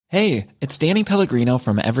Hey, it's Danny Pellegrino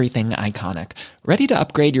from Everything Iconic. Ready to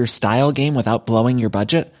upgrade your style game without blowing your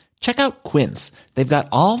budget? Check out Quince. They've got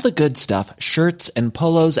all the good stuff, shirts and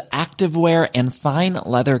polos, activewear, and fine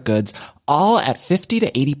leather goods, all at 50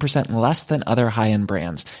 to 80% less than other high-end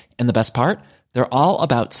brands. And the best part? They're all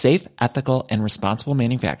about safe, ethical, and responsible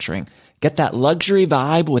manufacturing. Get that luxury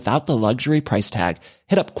vibe without the luxury price tag.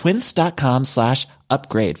 Hit up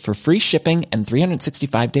quince.com/upgrade for free shipping and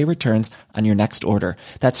 365-day returns on your next order.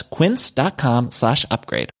 That's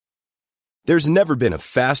quince.com/upgrade. There's never been a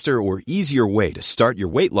faster or easier way to start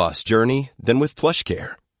your weight loss journey than with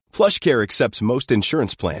PlushCare. PlushCare accepts most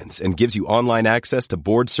insurance plans and gives you online access to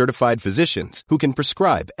board-certified physicians who can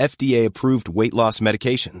prescribe FDA-approved weight loss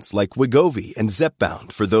medications like Wegovy and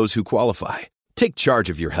Zepbound for those who qualify. Take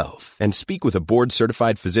charge of your health and speak with a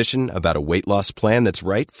board-certified physician about a weight loss plan that's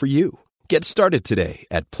right for you. Get started today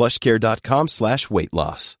at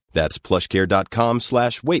plushcare.com/weightloss. That's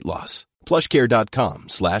plushcare.com/weightloss.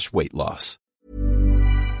 plushcare.com/weightloss.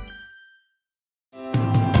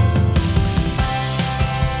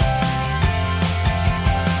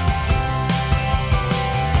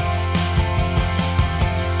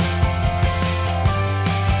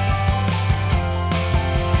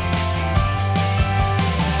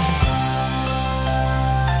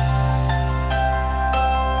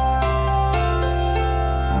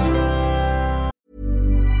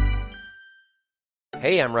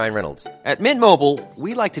 Hey, I'm Ryan Reynolds. At Mint Mobile,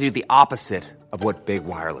 we like to do the opposite of what Big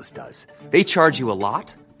Wireless does. They charge you a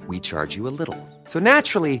lot, we charge you a little. So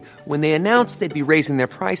naturally, when they announced they'd be raising their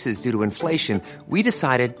prices due to inflation, we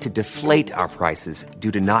decided to deflate our prices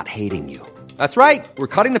due to not hating you. That's right.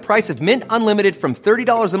 We're cutting the price of Mint Unlimited from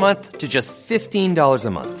 $30 a month to just $15 a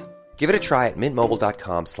month. Give it a try at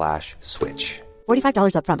mintmobile.com/switch.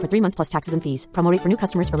 $45 up front for 3 months plus taxes and fees. Promo rate for new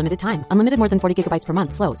customers for limited time. Unlimited more than 40 gigabytes per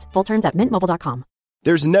month slows. Full terms at mintmobile.com.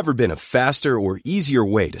 There's never been a faster or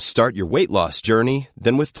easier way to start your weight loss journey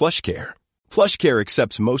than with PlushCare. PlushCare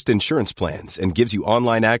accepts most insurance plans and gives you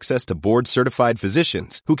online access to board-certified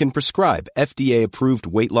physicians who can prescribe FDA-approved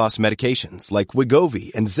weight loss medications like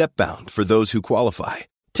Wegovy and Zepbound for those who qualify.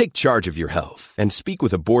 Take charge of your health and speak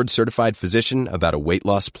with a board-certified physician about a weight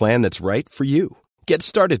loss plan that's right for you. Get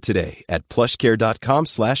started today at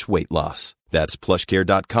plushcare.com/weightloss. That's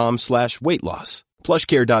plushcare.com/weightloss.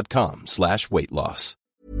 plushcare.com/weightloss.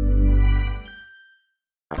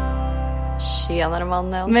 Tjenare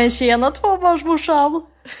mannen. Men tjena tvåbarnsmorsan.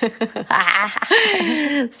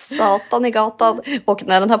 Satan i gatan. Och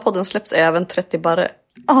när den här podden släpps är jag även 30 barre.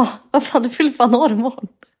 Vad fan, du fyller fan år imorgon.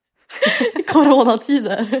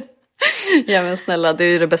 Coronatider. Ja men snälla, det är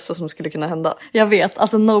ju det bästa som skulle kunna hända. Jag vet,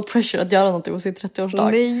 alltså no pressure att göra någonting på sin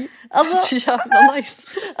 30-årsdag. Nej, alltså jävla nice.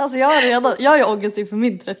 Alltså jag är ju ångest inför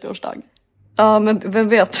min 30-årsdag. Ja men vem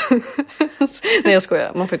vet. Nej jag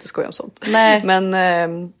skojar, man får inte skoja om sånt. Nej. Men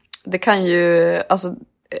det kan ju, alltså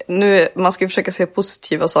nu, man ska ju försöka se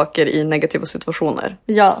positiva saker i negativa situationer.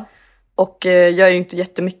 Ja. Och jag är ju inte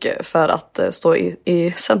jättemycket för att stå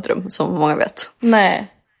i centrum som många vet.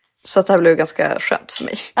 Nej. Så att det här blev ganska skönt för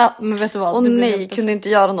mig. Ja, men vet du vad? Och nej, kunde inte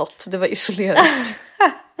göra något. Det var isolerat.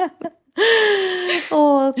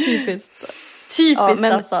 Typiskt. Ja,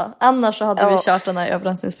 men, alltså. Annars så hade vi kört den här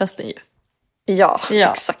överraskningsfesten ju. Ja,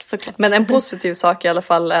 exakt. Såklart. Men en positiv sak i alla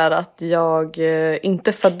fall är att jag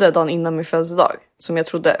inte födde dagen innan min födelsedag. Som jag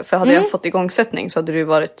trodde. För hade jag fått igångsättning så hade det ju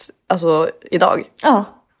varit idag. Ja.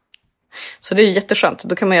 Så det är ju jätteskönt.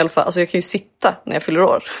 Då kan man i alla fall, alltså jag kan ju sitta när jag fyller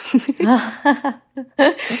år.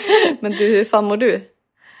 Men du, hur fan mår du?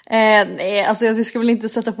 Nej, alltså vi ska väl inte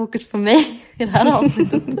sätta fokus på mig i det här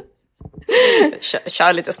avsnittet.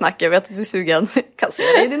 Kör lite snack, jag vet att du är sugen. Kan se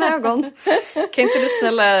dig i dina ögon. Kan inte du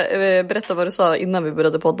snälla berätta vad du sa innan vi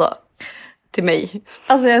började podda? Till mig.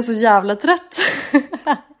 Alltså jag är så jävla trött.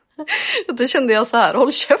 Då kände jag så här,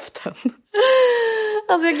 håll käften.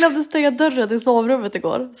 Alltså jag glömde stänga dörren till sovrummet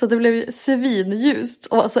igår. Så det blev svinljust.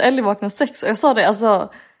 Och alltså Ellie vaknade 6. Och jag sa det,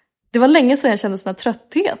 alltså det var länge sedan jag kände sån här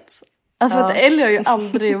trötthet. För att Ellie har ju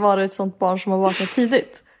aldrig varit ett sånt barn som har vaknat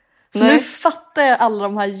tidigt. Så nu fattar jag alla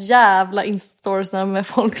de här jävla instoriesna med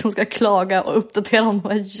folk som ska klaga och uppdatera om de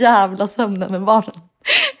här jävla sömnen med barnen.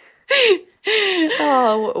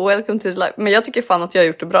 Welcome to the life. Men jag tycker fan att jag har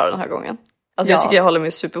gjort det bra den här gången. Alltså jag tycker jag håller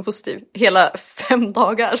mig superpositiv. Hela 5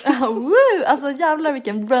 dagar. Alltså jävlar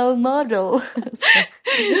vilken role model.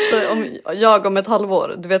 Så om ett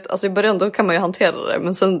halvår, du vet, alltså i början då kan man ju hantera det.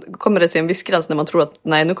 Men sen kommer det till en viss gräns när man tror att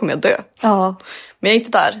nej, nu kommer jag dö. Ja. Men jag är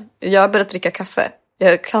inte där. Jag har börjat dricka kaffe.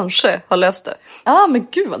 Jag kanske har löst det. Ja, men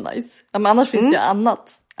gud vad nice. Ja, men annars finns det ju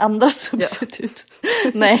annat. andra substitut.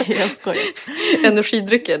 Nej, jag skojar.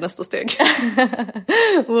 Energidrycker nästa steg.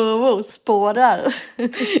 Wow, spårar.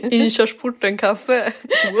 Inkörsporten kaffe.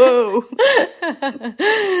 Wow.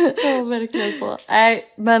 Ja, verkligen så. Nej,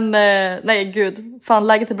 men nej gud. Fan,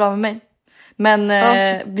 läget är bra med mig. Men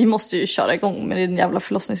vi måste ju köra igång med din jävla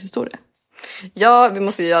förlossningshistoria. Ja, vi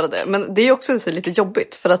måste ju göra det. Men det är också så lite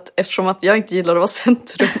jobbigt. För att eftersom att jag inte gillar att vara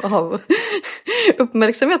centrum av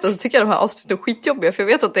uppmärksamheten så tycker jag de här avsnitten är skitjobbiga. För jag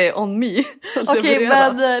vet att det är on me. Okej,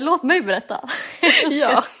 men låt mig berätta.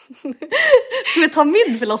 Ja. Ska vi ta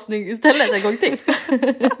min förlossning istället en gång till?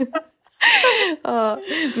 Ja,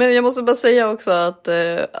 men jag måste bara säga också att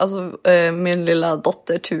min lilla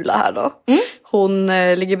dotter Tula här då. Hon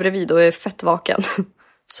ligger bredvid och är fett vaken.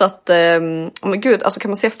 Så att, men gud, alltså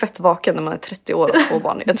kan man säga fett vaken när man är 30 år och 2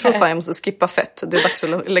 barn? Jag tror fan jag måste skippa fett. Det är dags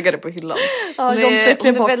att lägga det på hyllan. Ja, hon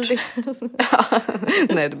är bort. Väldigt...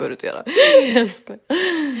 Nej, det bör du inte göra.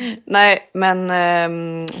 Nej, men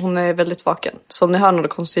hon är väldigt vaken. Så om ni hör några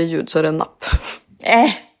konstiga ljud så är det en napp.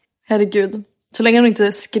 Herregud. Så länge hon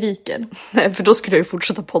inte skriker. Nej, för då skulle jag ju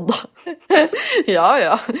fortsätta podda.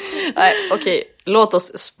 Ja. Nej, okej. Låt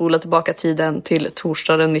oss spola tillbaka tiden till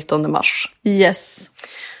torsdag den 19 mars. Yes.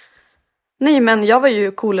 Nej, men jag var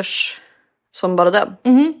ju coolers som bara den.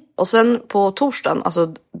 Och sen på torsdagen,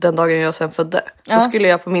 alltså den dagen jag sen födde, så skulle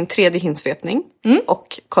jag på min 3:e hinsvepning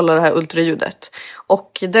och kolla det här ultraljudet.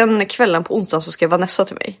 Och den kvällen på onsdagen så skrev Vanessa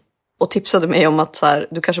till mig och tipsade mig om att så här,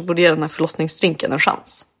 du kanske borde ge den här förlossningsdrinken en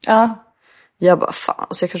chans. Ja. Jag bara, fan,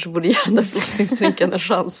 så jag kanske borde ge den där förlossningsdrinken en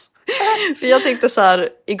chans. För jag tänkte så här,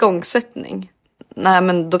 igångsättning. Nej,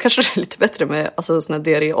 men då kanske det är lite bättre med alltså, sån här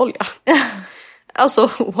diarréolja. Alltså,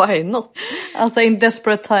 why not? Alltså, in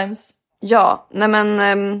desperate times. Ja, nej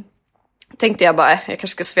men tänkte jag bara, jag kanske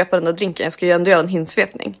ska svepa den där drinken. Jag ska ju ändå göra en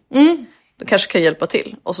hinsvepning. Då kanske kan hjälpa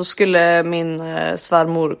till. Och så skulle min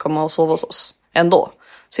svärmor komma och sova hos oss ändå.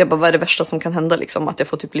 Så jag bara, vad är det värsta som kan hända liksom? Att jag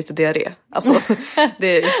får typ lite diarré. Alltså,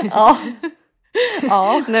 det Ja.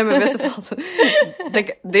 Ja. Nej, men vet du vad?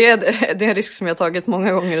 Det är en risk som jag har tagit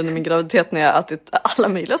många gånger under min graviditet när jag har ätit alla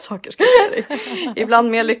möjliga saker, ska jag säga dig.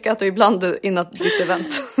 Ibland mer lyckat och ibland innan ditt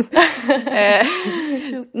event.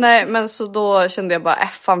 Nej, men så då kände jag bara,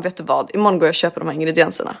 fan vet du vad? Imorgon går jag och köper de här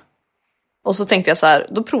ingredienserna. Och så tänkte jag så här,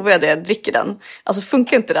 då provar jag det, dricker den. Alltså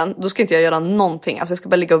funkar inte den, då ska inte jag göra någonting. Alltså jag ska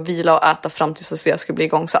bara ligga och vila och äta fram tills jag ska bli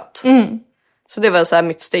igångsatt. Så det var så här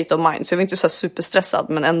mitt state of mind. Så jag var inte så här superstressad,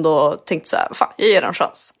 men ändå tänkte så här, fan, jag ger en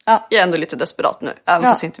chans. Ja. Jag är ändå lite desperat nu, även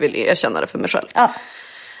fast jag inte vill erkänna det för mig själv. Ja.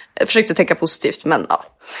 Jag försökte tänka positivt, men ja.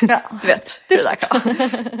 Du vet, det där kan.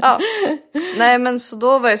 Ja. Nej, men så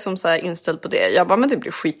då var jag som så här inställd på det. Jag bara, men det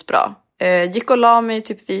blir skitbra. Gick och la mig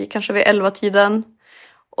typ kanske vid 11-tiden.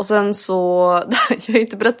 Och sen så, jag har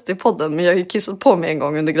inte berättat i podden, men jag har ju kissat på mig en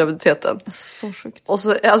gång under graviditeten. Alltså, så sjukt. Och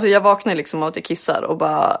så, alltså jag vaknar liksom av att jag kissar och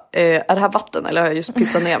bara, är det här vatten eller har jag just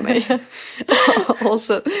pissat ner mig? Och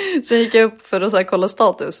sen gick jag upp för att så här kolla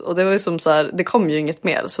status och det var ju som så här, det kom ju inget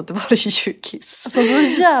mer så det var ju kiss. Alltså så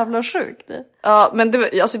jävla sjukt. Ja, men det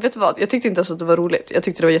var, alltså vet du vad, jag tyckte inte ens att det var roligt. Jag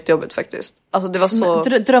tyckte det var jättejobbigt faktiskt. Alltså det var så...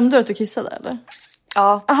 Men, drömde du att du kissade eller?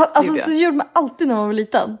 Ja, alltså så gjorde man alltid när man var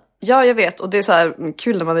liten. Ja, jag vet. Och det är så här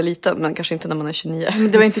kul när man är liten, men kanske inte när man är 29.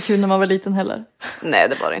 Men det var inte kul när man var liten heller. Nej,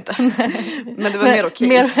 det var det inte. Men det var mer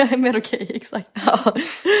okej. Mer okej, exakt. Ja.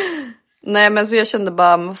 Nej, men så jag kände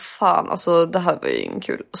bara, fan, alltså det här var ju ingen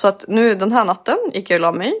kul. Så att nu den här natten gick jag och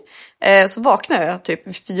la mig. Så vaknade jag typ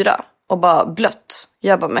vid 4 och bara blött.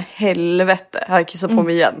 Jag bara, med helvete, har jag kissat på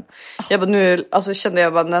mig igen. Jag bara, nu, alltså kände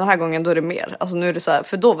jag bara, den här gången då är det mer. Alltså nu är det så här,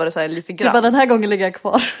 för då var det så här lite grann. Du bara, den här gången ligger jag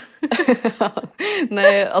kvar.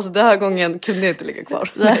 Nej, alltså den här gången kunde jag inte ligga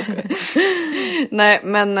kvar. Nej,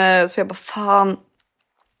 men så jag bara, fan.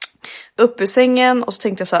 Upp ur sängen och så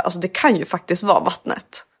tänkte jag så här, alltså det kan ju faktiskt vara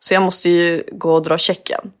vattnet. Så jag måste ju gå och dra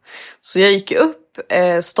checken. Så jag gick upp,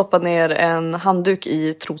 stoppade ner en handduk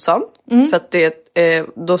i trosan. För att det,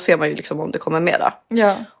 då ser man ju liksom om det kommer mera.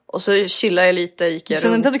 Ja. Och så chillade jag lite, gick jag runt.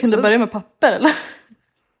 Så inte att du kunde börja med papper eller?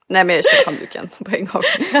 Nej, men jag kör handduken på en gång.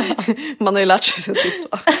 Man har ju lärt sig sen sist,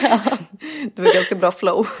 va? Det var ganska bra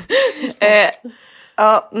flow.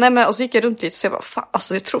 Ja, nej, men och så gick jag runt lite och så jag bara, fan,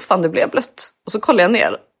 alltså jag tror fan det blev blött. Och så kollade jag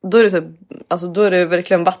ner. Då är det så, alltså då är det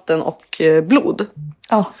verkligen vatten och blod.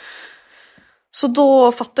 Ja. Så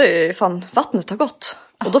då fattade jag, fan, vattnet har gått.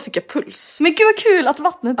 Och då fick jag puls. Men gud vad kul att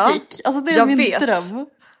vattnet gick. Alltså det är min dröm.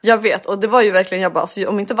 Jag vet, och det var ju verkligen, jag bara, alltså,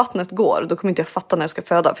 om inte vattnet går, då kommer inte jag fatta när jag ska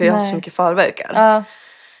föda. För jag har så mycket förverkar.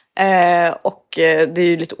 Och det är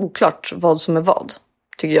ju lite oklart vad som är vad,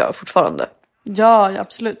 tycker jag fortfarande. Ja,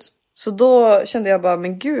 absolut. Så då kände jag bara,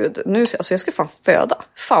 men gud, nu, alltså jag ska fan föda.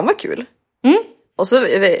 Fan vad kul. Och så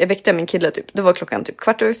väckte jag min kille typ. Det var klockan typ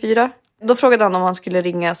 3:15. Då frågade han om han skulle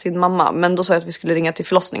ringa sin mamma. Men då sa jag att vi skulle ringa till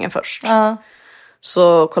förlossningen först.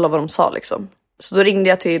 Så kolla vad de sa liksom. Så då ringde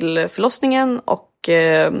jag till förlossningen och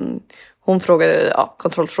hon frågade,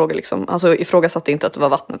 kontrollfrågor liksom. Alltså ifrågasatte inte att det var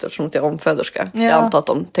vattnet eftersom att jag är omföderska. Ja. Jag antar att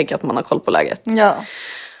de tänker att man har koll på läget. Ja.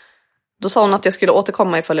 Då sa hon att jag skulle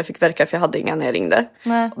återkomma ifall jag fick verka för jag hade inga när jag ringde.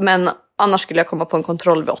 Nej. Men annars skulle jag komma på en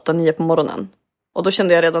kontroll vid 8-9 på morgonen. Och då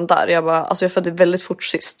kände jag redan där, jag födde väldigt fort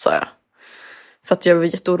sist, sa jag. För att jag var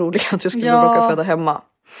jätteorolig att jag skulle råka föda hemma.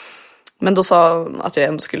 Men då sa hon att jag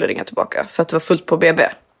ändå skulle ringa tillbaka för att det var fullt på BB.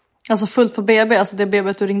 Alltså fullt på BB, alltså det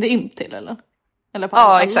BB du ringde in till eller? Eller på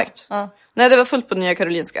ja, exakt. Nej, det var fullt på Nya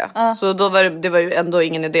Karolinska. Så då det var ju ändå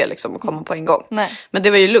ingen idé liksom att komma på en gång. Nej. Men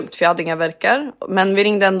det var ju lugnt för jag hade inga verkar. Men vi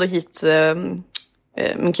ringde ändå hit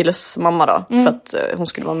min killes mamma då. För att hon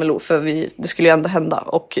skulle vara med Lo. För det skulle ju ändå hända.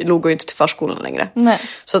 Och Lo går ju inte till förskolan längre. Nej.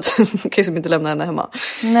 Så att man kan ju inte lämna henne hemma.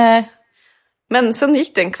 Nej. Men sen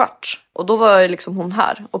gick det en kvart. Och då var liksom hon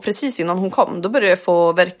här. Och precis innan hon kom, då började jag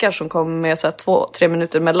få verkar som kom med 2-3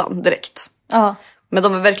 minuter mellan direkt. Ja. Men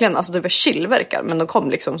de var verkligen, alltså det var chillverkar. Men de kom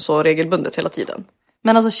liksom så regelbundet hela tiden.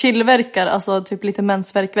 Men alltså chillverkar, alltså typ lite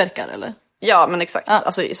mensvärkverkar eller? Ja, men exakt. Ja.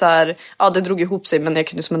 Alltså så här, det drog ihop sig men jag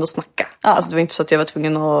kunde som ändå snacka. Ja. Alltså det var inte så att jag var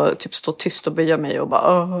tvungen att typ stå tyst och böja mig och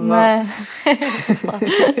bara Nej.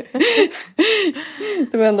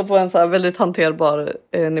 Det var ändå på en så här väldigt hanterbar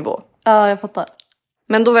nivå. Ja, jag fattar.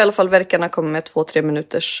 Men då var i alla fall verkarna kom med 2-3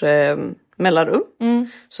 minuters mellanrum.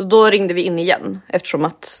 Så då ringde vi in igen eftersom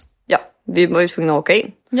att vi var ju tvungna att åka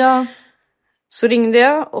in. Ja. Så ringde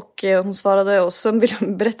jag och hon svarade och sen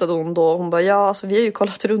berättade hon då. Hon bara, alltså vi har ju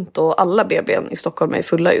kollat runt och alla BB:n i Stockholm är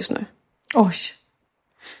fulla just nu. Oj.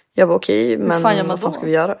 Jag var okej, men vad fan ska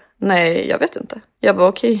vi göra? Nej, jag vet inte. Jag var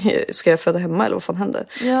okej, ska jag föda hemma eller vad fan händer?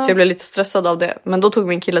 Ja. Så jag blev lite stressad av det. Men då tog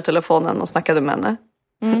min kille telefonen och snackade med henne.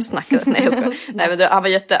 Snackade? Nej, jag skojar. Nej,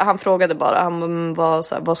 men han frågade bara, han var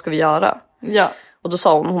så här, vad ska vi göra? Ja. Och då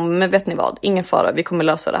sa hon, men vet ni vad? Ingen fara, vi kommer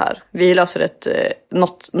lösa det här. Vi löser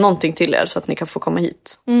någonting till er så att ni kan få komma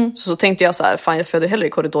hit. Så tänkte jag så här, fan jag föder hellre i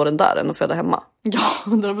korridoren där än att föda hemma. Ja,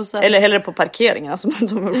 100%. Eller hellre på parkeringen, alltså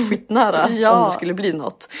de är skitnära om det skulle bli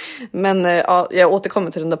något. Men jag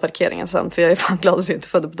återkommer till den där parkeringen sen, för jag är fan glad att jag inte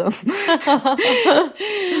födde på den.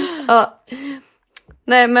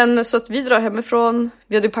 Nej, men så att vi drar hemifrån.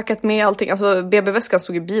 Vi hade packat med allting. Alltså BB-väskan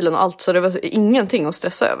stod i bilen och allt. Så det var ingenting att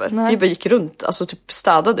stressa över. Nej. Vi bara gick runt. Alltså typ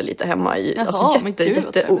städade lite hemma i. Jaha, alltså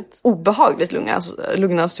jätte obehagligt lugna. Alltså,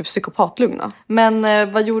 lugna, typ psykopatlugna. Men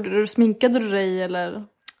vad gjorde du? Sminkade du dig eller?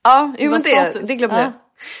 Ja, men det glömde jag.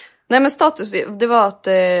 Nej, men status, det var att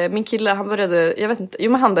min kille, han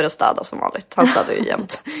började städa som vanligt. Han städade ju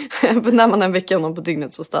jämt. När man en vecka honom på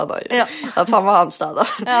dygnet så städar ju. Ja. Fan vad han städar.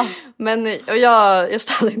 Ja. Men jag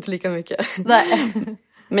städade inte lika mycket. Nej.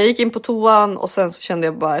 Men jag gick in på toan och sen så kände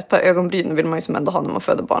jag bara ett par ögonbryn vill man ju som ändå ha när man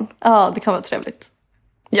föder barn. Ja, det kan vara trevligt.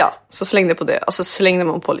 Ja, så slängde jag på det. Och så slängde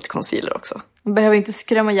man på lite concealer också. Man behöver inte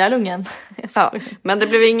skrämma ihjäl ungen. Ja, men det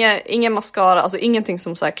blev ingen mascara, alltså ingenting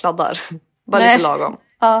som så här kladdar. Bara lite lagom.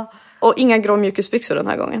 Ja. Och inga grå mjukisbyxor den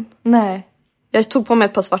här gången. Nej. Jag tog på mig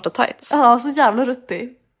ett par svarta tights. Ja, så jävla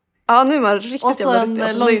ruttig. Ja, nu är man riktigt jävla ruttig. Och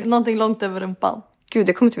så någonting långt över rumpan. Gud,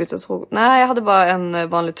 jag kommer inte veta så. Nej, jag hade bara en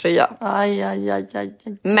vanlig tröja. Aj.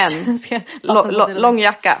 Men, lång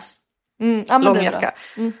jacka. Ja, men lång jacka.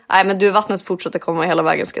 Nej, men vattnet fortsätter komma hela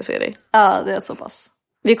vägen ska jag se dig. Ja, det är så pass.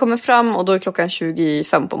 Vi kommer fram och då är klockan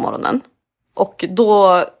 25 på morgonen. Och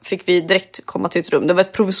då fick vi direkt komma till ett rum. Det var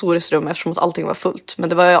ett provisoriskt rum eftersom att allting var fullt. Men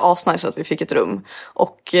det var ju asnice att vi fick ett rum.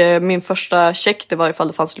 Och min första check, det var ifall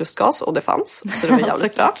det fanns lustgas. Och det fanns. Så det var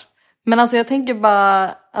jävligt bra. Men alltså jag tänker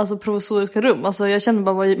bara, alltså provisoriska rum. Alltså jag känner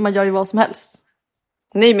bara, man gör ju vad som helst.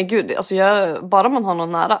 Nej men gud, alltså bara man har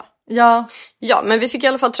någon nära. Ja. Ja, men vi fick i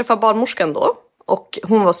alla fall träffa barnmorskan då. Och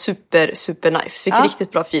hon var super nice. Fick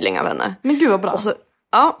riktigt bra feeling av henne. Men gud vad bra.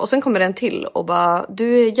 Och sen kommer en till och bara,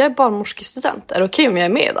 jag är barnmorskestudent. Är det okej om jag är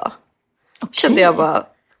med idag? Okay. Kände jag bara,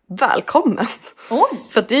 välkommen. Oj.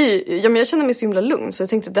 För att jag känner mig så himla lugn. Så jag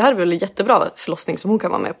tänkte, det här är väl en jättebra förlossning som hon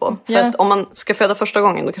kan vara med på. För att om man ska föda första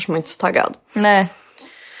gången, då kanske man inte är så taggad. Nej.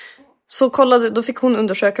 Så då fick hon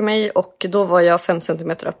undersöka mig och då var jag 5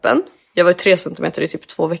 centimeter öppen. Jag var 3 centimeter i typ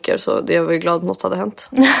 2 veckor, så jag var ju glad att något hade hänt.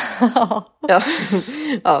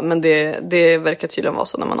 Ja, men det verkar tydligen vara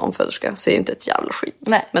så när man är omföderska. Säger inte ett jävla skit.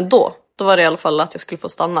 Nej. Men då var det i alla fall att jag skulle få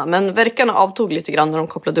stanna. Men verkarna avtog lite grann när de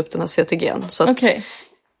kopplade upp den här CTG:n. Så att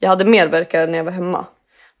jag hade mer verkar när jag var hemma.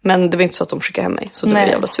 Men det var inte så att de skickade hem mig, så det var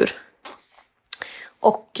jävla tur.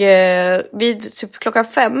 Och vid typ klockan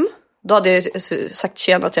 5, då hade jag sagt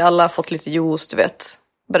tjena till alla, fått lite juice, du vet.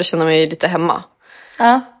 Började känna mig lite hemma.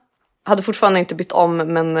 Ja. Hade fortfarande inte bytt om,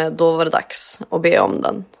 men då var det dags att be om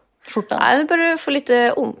den. Skjortan. Nej, nu börjar det få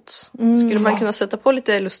lite ont. Skulle man kunna sätta på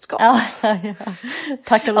lite lustgas? Ja.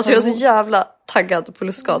 Tackar. Alltså jag var så jävla taggad på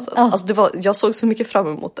lustgasen. Ja. Alltså jag såg så mycket fram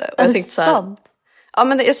emot det. Och jag tänkte så här, ja,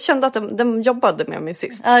 men jag kände att de jobbade med mig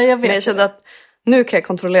sist. Ja, jag vet. Men jag kände att nu kan jag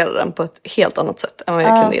kontrollera den på ett helt annat sätt än vad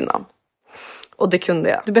jag kunde innan. Och det kunde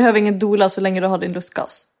jag. Du behöver ingen doula så länge du har din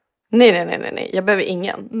lustgas. Nej. Jag behöver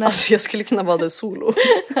ingen. Nej. Alltså jag skulle kunna vara det solo.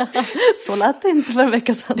 Så lät det inte för en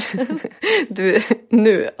vecka sedan.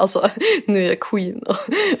 Nu är jag queen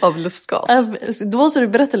av lustgas. Då måste du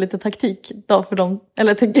berätta lite taktik då för dem.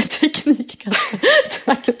 Eller teknik kanske.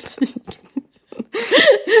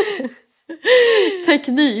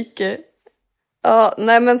 Teknik. Ja,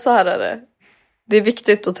 nej men så här är det. Det är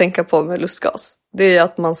viktigt att tänka på med lustgas. Det är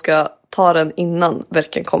att man ska ta den innan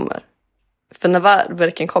värken kommer. För när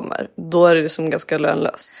värken kommer, då är det liksom ganska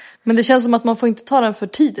lönlöst. Men det känns som att man får inte ta den för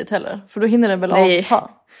tidigt heller. För då hinner den väl avta.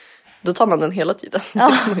 Då tar man den hela tiden. Det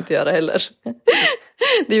kan man inte göra heller.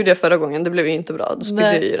 Det gjorde jag förra gången, det blev ju inte bra. Då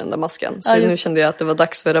spydde jag ju den där masken. Så nu kände jag att det var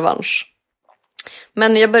dags för revansch.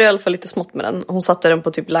 Men jag började i alla fall lite smått med den. Hon satte den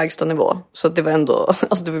på typ lägsta nivå. Så det var ändå,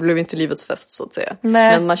 alltså det blev inte livets fest så att säga.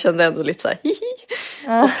 Nej. Men man kände ändå lite så här,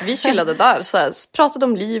 hihi. Och vi chillade där så här, pratade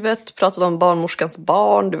om livet, pratade om barnmorskans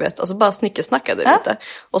barn, du vet. Alltså bara snickesnackade lite.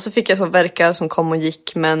 Och så fick jag så verkar som kom och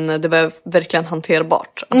gick, men det var verkligen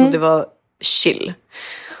hanterbart. Alltså det var chill.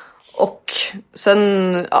 Och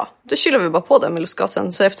sen, då chillade vi bara på den med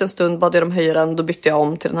lustgasen. Så efter en stund bad jag dem höja den, då bytte jag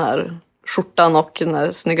om till den här skjortan och den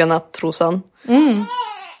här snygga nattrosan.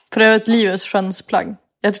 För det är ett livets skönhetsplagg.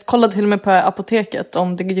 Jag kollade till och med på apoteket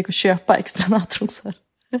om det gick att köpa extra nattrosor.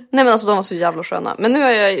 Nej men alltså de var så jävla sköna. Men nu har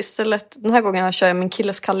jag istället, den här gången kör jag min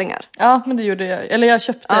killes kallingar. Ja men det gjorde jag. Eller jag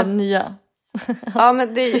köpte nya. Ja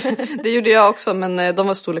men det gjorde jag också, men de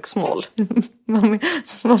var storlek small.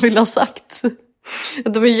 Vad vill du ha sagt?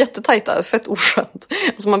 De är jättetajta, fett oskönt.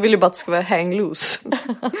 Alltså man vill ju bara att det ska vara hang loose.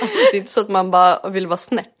 Det är inte så att man bara vill vara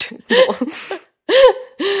snärt då.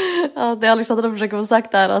 Ja, det Alexandra försöker få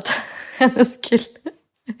sagt är att hennes kille...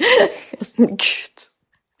 Gud.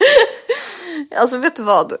 Alltså vet du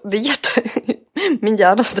vad? Det är min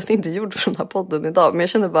hjärna är inte gjord för den här podden idag. Men jag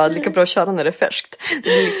känner bara lika bra att köra när det är färskt. Det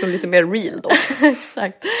blir liksom lite mer real då.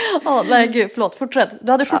 Exakt. Nej gud, förlåt. Fortsätt.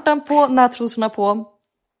 Du hade skjortan på, nätrosorna på.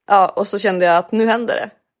 Ja, och så kände jag att nu händer det.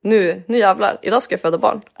 Nu jävlar. Idag ska jag föda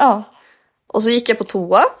barn. Ja. Och så gick jag på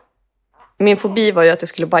toa. Min fobi var ju att jag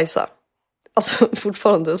skulle bajsa. Alltså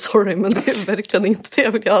fortfarande, sorry, men det är verkligen inte det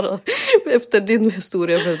jag vill göra. Efter din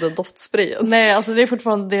historia med den doftsprayen. Nej, alltså det är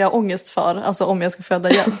fortfarande det jag har ångest för. Alltså om jag ska föda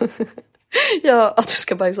igen. Ja, att du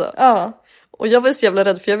ska bajsa. Ja. Och jag var så jävla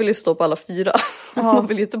rädd för jag vill ju stå på alla 4. Ja. Man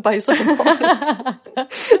vill ju inte bajsa på barnet.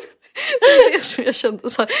 Det är det som jag kände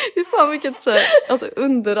så här. Hur fan vilket så här, alltså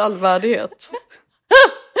under all värdighet.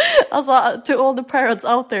 Alltså to all the parents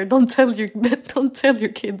out there, don't tell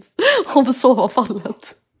your kids om så var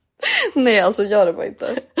fallet. Nej, alltså gör det bara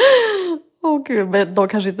inte. Gud, men de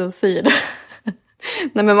kanske inte säger det.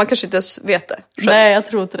 Nej, men man kanske inte ens vet det själv. Nej, jag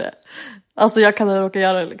tror inte det. Alltså jag kan råka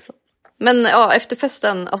göra det liksom. Men ja, efter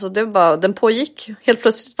festen, alltså det var bara, den pågick. Helt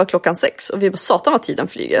plötsligt var 6:00 och vi bara, satan vad tiden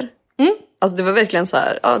flyger. Alltså det var verkligen så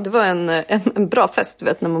här, ja det var en bra fest, du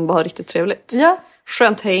vet, när man bara har riktigt trevligt. Ja.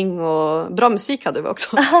 Skönt häng och bra musik hade vi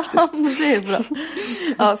också. Det är bra.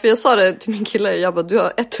 Ja, för jag sa det till min kille, jag bara, du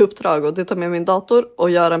har ett uppdrag och det tar med min dator och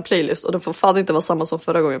gör en playlist. Och den får fan inte vara samma som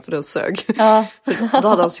förra gången för den sög. Ja. För då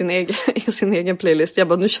hade han sin egen playlist. Jag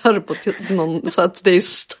bara, nu kör du på någon så här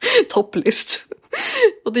today's topplist.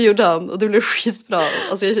 Och det gjorde han och det blev skitbra.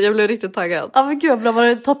 Alltså jag blev riktigt taggad. Ja men gud, var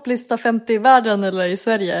det topplista 50 i världen eller i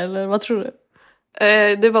Sverige eller vad tror du?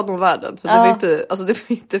 Det var nog världen. Det var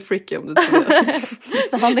inte freaky om du tror det.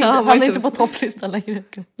 Han är inte på topplistan längre.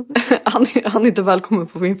 Han är inte välkommen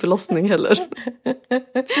på min förlossning heller.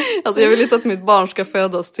 Alltså jag vill inte att mitt barn ska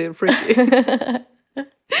födas till freaky.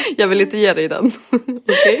 Jag vill inte ge dig den.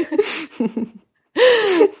 Okej?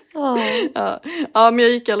 Ja, men jag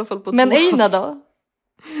gick i alla fall på men Einar då?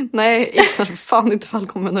 Nej, Einar fan inte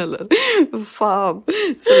välkommen heller. Fan,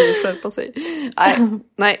 får du skärpa sig.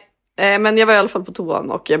 Nej. Men jag var i alla fall på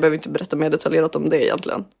toan och jag behöver inte berätta mer detaljerat om det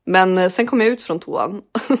egentligen. Men sen kom jag ut från toan.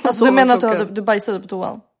 Alltså du menar att du bajsade på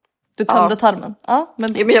toan? Du tömde tarmen? Ja,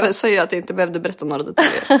 men jag säger ju att jag inte behövde berätta några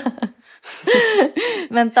detaljer.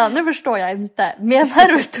 Vänta, nu förstår jag inte. Menar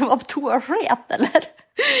du att du var på toaskät eller?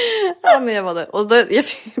 Ja, men jag var det. Och jag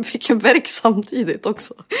fick en verk samtidigt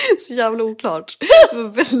också. Så jävla oklart. Det var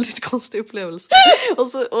en väldigt konstig upplevelse.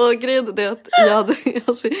 Och grejen är att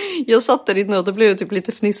jag satt där inne och då blev jag typ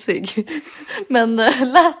lite fnissig. Men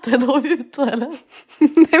lät det då ut eller?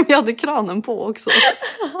 Nej, men jag hade kranen på också.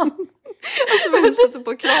 Alltså vi sätter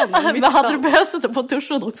på kranen. Men hade du behövt sätta på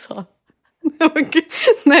duschen också?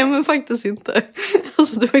 Nej men faktiskt inte.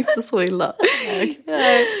 Alltså det var inte så illa.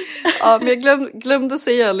 Nej. Ja, men jag glömde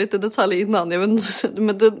säga lite detaljer innan. Jag vet inte,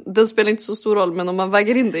 men den spelar inte så stor roll. Men om man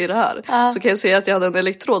väger in det i det här så kan jag säga att jag hade en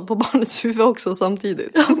elektrod på barnets huvud också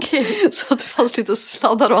samtidigt. Okej. Så att det fanns lite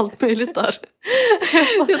sladdar och allt möjligt där.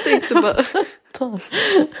 Jag tänkte bara...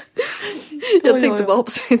 Jag tänkte bara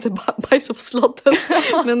hoppas jag inte bajsa på sladden.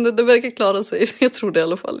 Men det verkar klara sig. Jag tror det i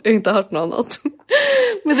alla fall. Jag har inte hört något annat.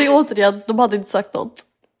 Men det är återigen, de hade inte sagt något.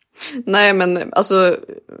 Nej men alltså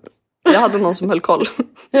jag hade någon som höll koll.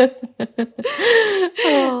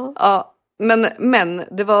 Ja, men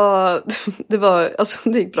det var alltså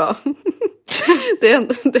det gick bra.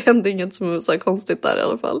 Det hände inget som var så här konstigt där i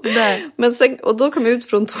alla fall. Nej. Men sen, och då kom jag ut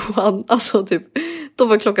från toan, alltså typ, då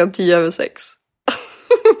var klockan 10:06.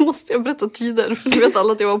 Måste jag berätta tider? För du vet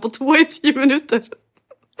alla att jag var på toa i 10 minuter.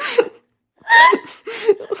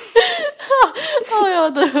 Ja,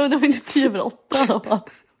 det var inte 10:08 i alla fall.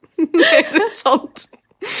 Nej, det är sant.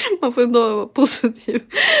 Man får ändå vara positiv.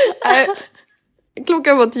 Nej.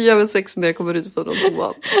 Klockan var 10:06 när jag kommer ut från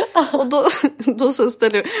toan. Och då så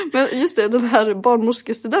ställer jag... Men just det, den här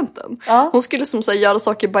barnmorskestudenten. Hon skulle som så här, göra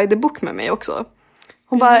saker by the book med mig också.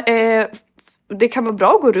 Hon bara... det kan vara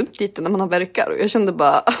bra att gå runt lite när man har verkar. Och jag kände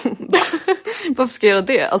bara... varför ska jag göra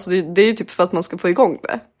det? Alltså det är ju typ för att man ska få igång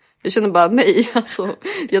det. Jag kände bara nej. Alltså,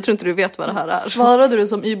 jag tror inte du vet vad det här är. Svarade du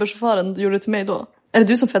som Uber-chauffören gjorde till mig då? Är det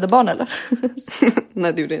du som födde barn eller?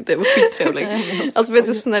 Nej det gjorde jag inte, jag var skittrevlig. Alltså vet du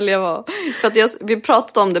hur snäll jag var? För att vi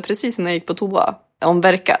pratade om det precis när jag gick på toa. Om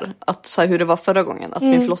verkar. Att så här, hur det var förra gången. Att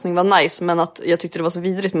min förlossning var nice. Men att jag tyckte det var så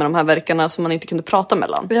vidrigt med de här verkarna som man inte kunde prata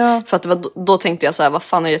mellan. Ja. För att det var, då tänkte jag så här, vad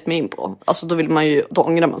fan har jag gett mig in på? Alltså då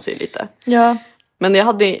ångrar man sig lite. Ja. Men jag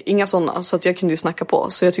hade inga sådana så att jag kunde ju snacka på.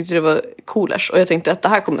 Så jag tyckte det var coolers. Och jag tänkte att det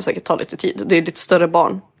här kommer säkert ta lite tid. Det är lite större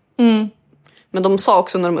barn. Men de sa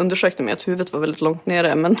också när de undersökte mig att huvudet var väldigt långt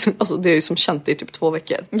nere. Men alltså, det är ju som känt i typ 2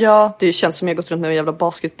 veckor. Ja. Det är ju känt som jag gått runt med en jävla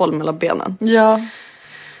basketboll mellan benen. Ja.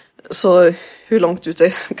 Så hur långt ute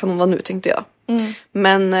kan hon vara nu tänkte jag.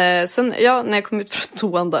 Men sen när jag kom ut från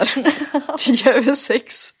toan där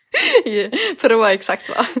 10:06 för det var exakt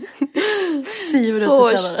va 10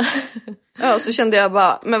 minuter senare. Ja, så kände jag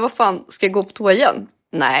bara, men vad fan, ska jag gå på toa igen?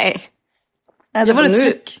 Nej. Det var ett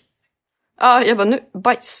tryck. Ja, jag bara nu,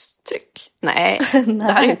 bajstryck. Nej, det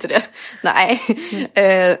här är inte det. Nej.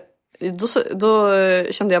 Då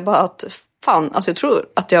kände jag bara att fan, alltså jag tror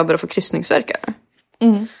att jag börjar få kryssningsvärkar.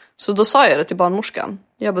 Så då sa jag det till barnmorskan.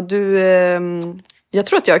 Jag bara, jag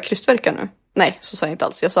tror att jag har krystvärkar nu. Nej, så sa jag inte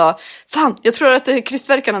alls. Jag sa, fan, jag tror att det är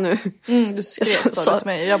krystvärkarna nu. Du skrek sa till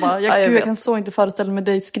mig. Jag bara, jag kan så inte föreställa mig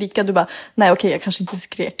dig skrika. Du bara, nej okej, jag kanske inte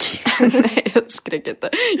skrek. Nej, jag skrek inte.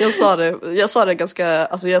 Jag sa det ganska,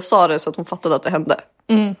 alltså jag sa det så att hon fattade att det hände.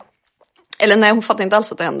 Eller nej, hon fattade inte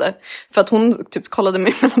alls att det hände. För att hon typ kollade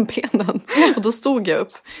mig mellan benen. Och då stod jag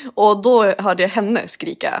upp. Och då hörde jag henne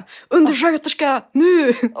skrika, undersköterska,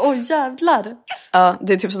 nu! Åh jävlar! Ja,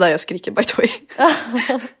 det är typ sådär jag skriker by the way.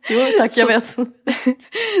 Jo tack, jag vet.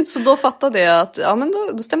 Så då fattade jag att, ja men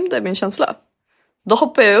då stämde min känsla. Då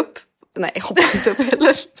hoppade jag upp. Nej, jag hoppade inte upp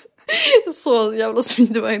heller. Så jävla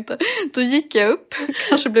smidig var jag inte. Då gick jag upp,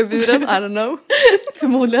 kanske blev buren, I don't know.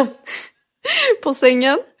 Förmodligen. På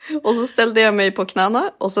sängen. Och så ställde jag mig på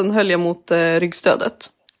knäna. Och sen höll jag mot ryggstödet.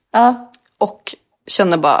 Ja. Och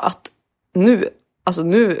kände bara att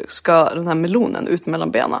nu ska den här melonen ut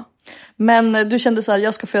mellan benen. Men du kände så här,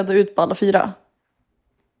 jag ska föda ut på alla 4? Nej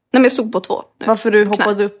men jag stod på 2. Nu. Varför du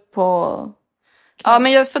hoppade upp på knä? Ja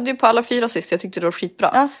men jag födde ju på alla 4 sist. Jag tyckte det var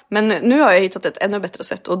skitbra. Ja. Men nu har jag hittat ett ännu bättre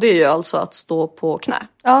sätt. Och det är ju alltså att stå på knä.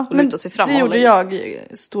 Ja men luta sig fram det gjorde jag i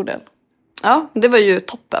stor del. Ja, det var ju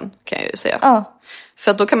toppen kan jag ju säga. Ja.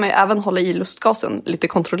 För att då kan man ju även hålla i lustgasen lite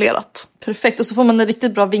kontrollerat. Perfekt, och så får man en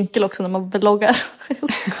riktigt bra vinkel också när man vloggar.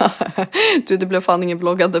 Du, det blev fan ingen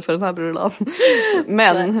vloggande för den här brulan.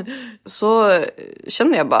 Men så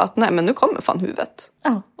kände jag bara att nej men nu kommer fan huvudet.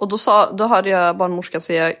 Ja. Och då hörde jag barnmorskan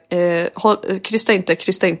säga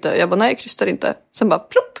krysta inte. Jag bara nej, jag krystar inte. Sen bara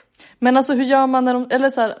plopp. Men alltså hur gör man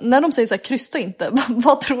när de säger så här, krysta inte?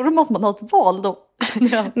 Vad tror de att man har ett val då?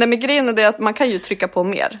 Ja. Nej men grejen är det att man kan ju trycka på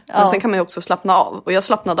mer. Ja. Men sen kan man ju också slappna av. Och jag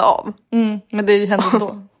slappnade av. Men det hände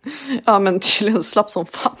då. Ja men tydligen slapp som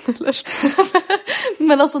fan eller?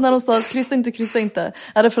 Men alltså när de sa krysta inte.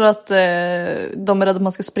 Är det för att de är rädda att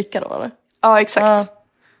man ska spricka då eller? Ja exakt. Ja.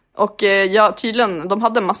 Och tydligen, de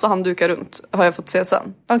hade en massa handdukar runt, har jag fått se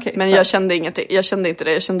sen. Okay, men jag kände ingenting, jag kände inte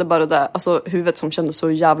det. Jag kände bara det där, alltså huvudet som kändes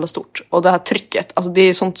så jävla stort. Och det här trycket, alltså det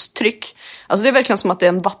är sånt tryck. Alltså det är verkligen som att det är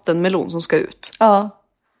en vattenmelon som ska ut. Ja.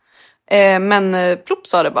 Men plopp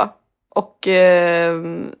sa det bara. Och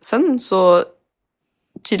sen så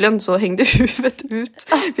tydligen så hängde huvudet ut.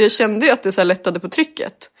 För jag kände ju att det så här lättade på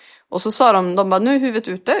trycket. Och så sa de bara, nu är huvudet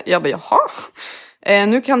ute. Jag bara, jaha.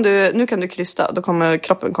 Nu kan du krysta, då kommer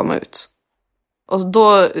kroppen komma ut. Och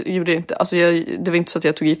då gjorde jag inte, alltså det var inte så att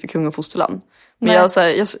jag tog i för kung och fosterland. Men jag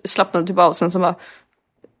slappnade typ av, sen så bara,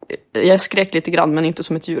 jag skrek lite grann men inte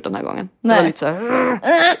som ett djur den här gången. Nej. Det var lite så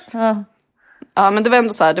här. Ja, men det var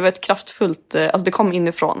ändå så här, det var ett kraftfullt, alltså det kom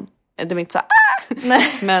inifrån. Det var inte så här, nej.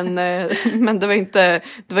 Men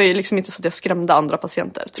det var ju liksom inte så att jag skrämde andra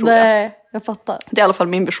patienter, tror jag. Nej, jag fattar. Det är i alla fall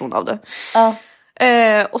min version av det. Ja.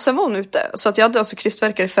 Och sen var hon ute. Så att jag hade alltså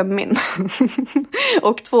krystverkar i 5 min.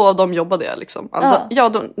 Och 2 av dem jobbade jag liksom.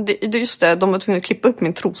 Just det, de var tvungna att klippa upp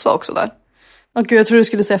min trosa också där. Åh gud, jag tror du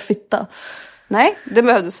skulle säga fitta. Nej, det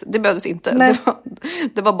behövdes inte.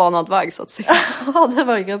 Det var banad väg så att säga. Ja, det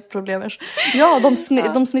var inga problem. Ja,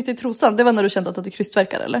 de snitt i trosan. Det var när du kände att du hade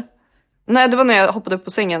krystverkar, eller? Nej, det var när jag hoppade upp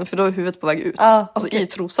på sängen, för då var huvudet på väg ut. Alltså okay. I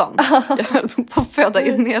trosan. Jag höll på att föda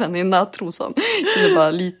in ner den i nättrosan. Så det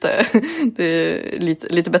var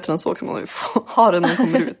lite bättre än så kan man ju få ha den när den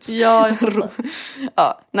kommer ut. Ja,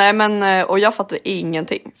 nej men, och jag fattade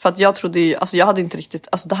ingenting. För att jag trodde ju, alltså jag hade inte riktigt,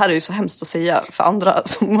 alltså det här är ju så hemskt att säga för andra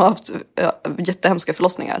som har haft jättehemska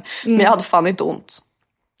förlossningar. Men jag hade fan inte ont.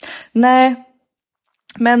 Nej,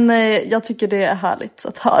 men jag tycker det är härligt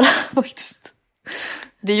att höra faktiskt.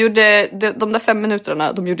 De där 5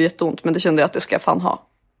 minuterna, de gjorde jätteont, men det kände jag att det ska jag fan ha.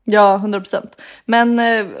 Ja, 100%. Men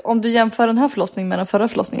om du jämför den här förlossningen med den förra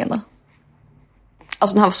förlossningen då?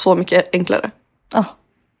 Alltså den här var så mycket enklare.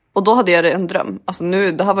 Och då hade jag en dröm. Alltså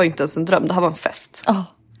det här var ju inte ens en dröm, det här var en fest. Ja,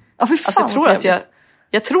 för fan, alltså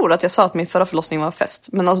jag tror att jag sa att min förra förlossning var en fest.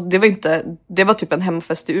 Men alltså det var typ en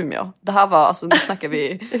hemmafest i Umeå. Det här var, alltså nu snackar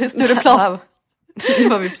vi Stureplan. Nu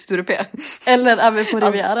var vi på Stureplan. Eller är vi på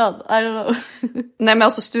Rivieran? I don't know. Nej, men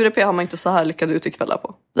alltså Stureplan har man inte så här lyckade utekvällar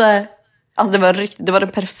på. Nej. Alltså det var den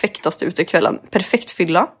perfektaste utekvällen. Perfekt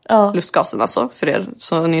fylla. Lustgasen alltså, för er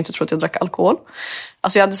så ni inte tror att jag drack alkohol.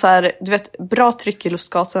 Alltså jag hade så här, du vet, bra tryck i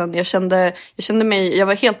lustgasen. Jag kände mig, jag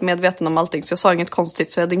var helt medveten om allting, så jag sa inget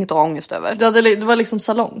konstigt, så jag hade inget ångest över. Du var liksom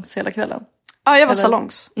salongs hela kvällen? Ja, jag var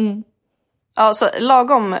salongs. Ja, så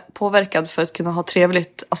lagom påverkad för att kunna ha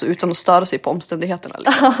trevligt, alltså utan att störa sig på omständigheterna.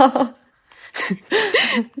 Liksom.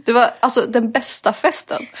 Det var alltså den bästa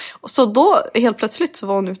festen. Och så då helt plötsligt så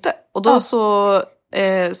var hon ute. Och då så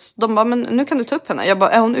de bara, men nu kan du ta upp henne. Jag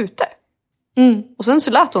bara, är hon ute? Och sen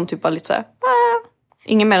så lät hon typ bara lite så här,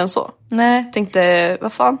 inget mer än så. Nej. Tänkte,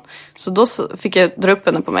 vad fan. Så då fick jag dra upp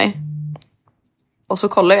henne på mig. Och så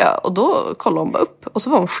kollade jag, och då kollade hon bara upp. Och så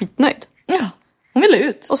var hon skitnöjd. Ja, hon ville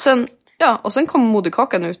ut. Och sen kom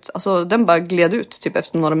moderkakan ut. Alltså den bara gled ut typ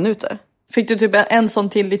efter några minuter. Fick du typ en sån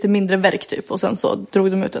till lite mindre verk typ, och sen så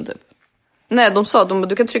drog de ut den typ? Nej, de sa,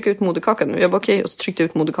 du kan trycka ut moderkakan nu. Jag bara okej, och så tryckte jag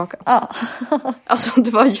ut moderkakan. Alltså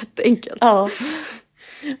det var jätteenkelt.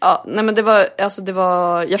 Ja, nej men det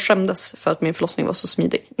var, jag skämdes för att min förlossning var så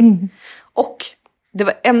smidig. Och det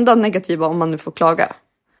var enda negativa, om man nu får klaga.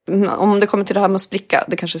 Om det kommer till det här med att spricka,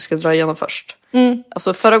 det kanske ska dra igenom först.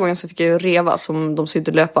 Alltså förra gången så fick jag ju reva som de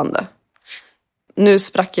sydde löpande. Nu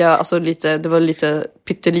sprack jag alltså lite, det var lite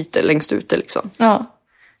pyttelite längst ute liksom. Ja.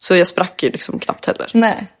 Så jag sprack ju liksom knappt heller.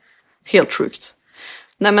 Nej. Helt sjukt.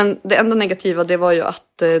 Nej, men det enda negativa, det var ju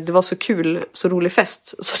att det var så kul, så rolig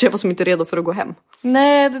fest, så jag var som inte redo för att gå hem.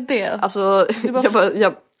 Nej, det. Alltså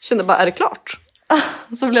jag kände bara, är det klart?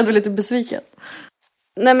 Så blev du lite besviken.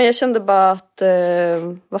 Nej, men jag kände bara att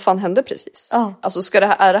vad fan hände precis? Alltså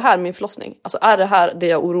är det här min förlossning? Alltså är det här det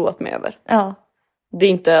jag oroat mig över? Ja. Det är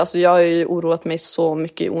inte, alltså jag har ju oroat mig så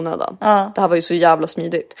mycket i onödan. Det här var ju så jävla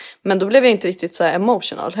smidigt. Men då blev jag inte riktigt så här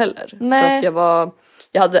emotional heller. Nej. För att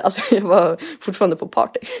jag var fortfarande på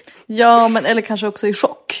party. Ja, men eller kanske också i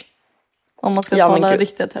chock. Om man ska tala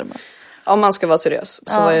riktiga termer. Om man ska vara seriös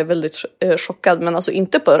så var jag väldigt chockad. Men alltså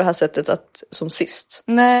inte på det här sättet som sist.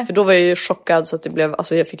 Nej. För då var jag ju chockad så att det blev,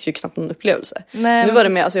 alltså jag fick ju knappt någon upplevelse. Nej, nu var det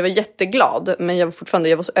mer, alltså jag var jätteglad. Men jag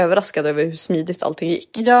var så överraskad över hur smidigt allting gick.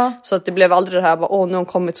 Ja. Så att det blev aldrig det här, nu har hon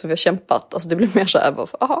kommit som vi har kämpat. Alltså det blev mer så här,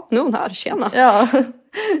 aha, nu är hon här, tjena. Ja,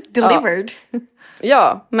 delivered.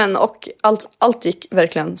 Ja, men och allt gick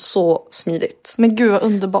verkligen så smidigt. Men gud vad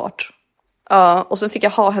underbart. Ja, och sen fick jag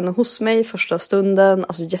ha henne hos mig första stunden.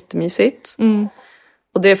 Alltså jättemysigt.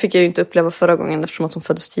 Och det fick jag ju inte uppleva förra gången eftersom att hon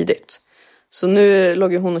föddes tidigt. Så nu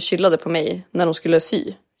låg ju hon och chillade på mig när de skulle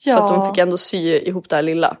sy. Ja. För att de fick ändå sy ihop det här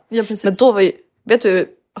lilla. Ja, precis. Men då var ju, vet du,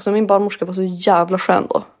 alltså min barnmorska var så jävla skön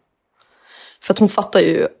då. För att hon fattade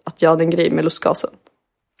ju att jag hade en grej med lustgasen.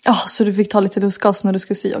 Ja, så du fick ta lite lustgas när du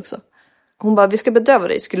skulle sy också? Hon bara, vi ska bedöva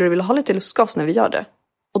dig. Skulle du vilja ha lite lustgas när vi gör det?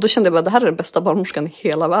 Och då kände jag bara, det här är den bästa barnmorskan i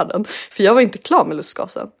hela världen. För jag var inte klar med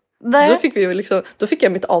lustgasen. Nej. Så då fick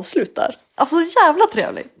jag mitt avslut där. Alltså jävla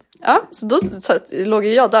trevligt. Ja, så då låg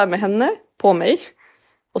jag där med henne på mig.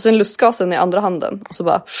 Och sen lustgasen i andra handen. Och så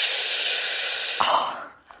bara...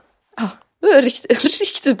 Det var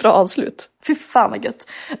riktigt bra avslut. Fy fan vad gött.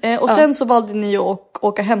 Och sen så valde ni ju att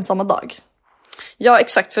åka hem samma dag. Ja,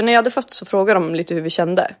 exakt. För när jag hade fött så frågade de lite hur vi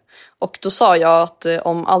kände. Och då sa jag att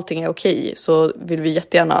om allting är okej så vill vi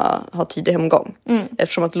jättegärna ha tidig hemgång.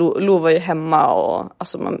 Eftersom att Lo var ju hemma och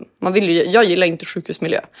alltså man vill ju, jag gillar inte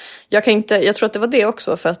sjukhusmiljö. Jag tror att det var det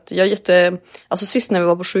också för att alltså sist när vi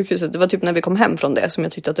var på sjukhuset, det var typ när vi kom hem från det som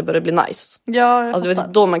jag tyckte att det började bli nice. Ja, jag alltså, det var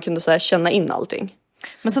då man kunde så här, känna in allting.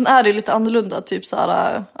 Men sen är det lite annorlunda typ så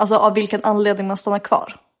här, alltså av vilken anledning man stannar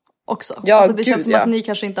kvar också. Ja, alltså det känns som att ni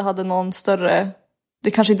kanske inte hade någon större,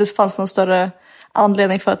 det kanske inte fanns någon större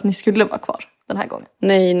anledning för att ni skulle vara kvar den här gången.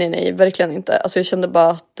 Nej, verkligen inte. Alltså jag kände bara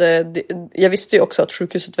att jag visste ju också att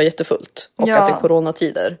sjukhuset var jättefullt och att det är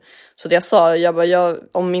coronatider. Så det jag sa,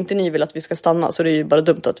 om inte ni vill att vi ska stanna så är det ju bara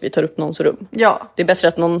dumt att vi tar upp någons rum. Ja. Det är bättre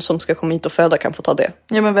att någon som ska komma hit och föda kan få ta det.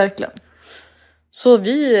 Ja men verkligen. Så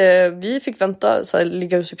vi fick vänta, så här,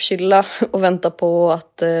 ligga och typ chilla och vänta på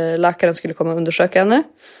att läkaren skulle komma och undersöka henne.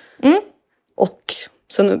 Och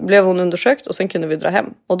sen blev hon undersökt och sen kunde vi dra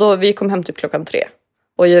hem. Och vi kom hem typ 3:00.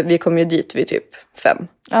 Och vi kom ju dit vid typ 5.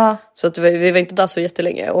 Så att vi var inte där så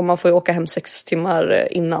jättelänge. Och man får ju åka hem 6 timmar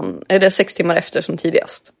innan. Eller 6 timmar efter som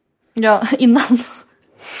tidigast. Ja, innan.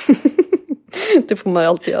 Det får man ju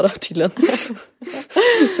alltid göra tydligen.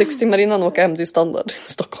 6 timmar innan åka hem till standard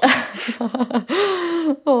i Stockholm.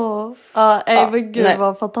 Men gud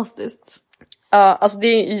vad fantastiskt. Alltså det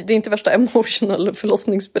är inte värsta emotional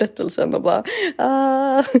förlossningsberättelsen och bara,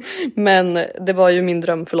 men det var ju min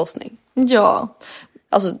drömförlossning. Ja.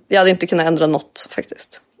 Alltså jag hade inte kunnat ändra något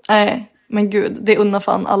faktiskt. Nej, men gud, det unnar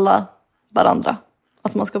fan alla varandra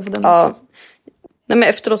att man ska få den. Nej, men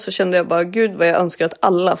efteråt så kände jag bara, gud vad jag önskar att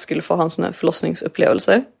alla skulle få ha en sån här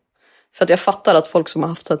förlossningsupplevelse. För att jag fattar att folk som har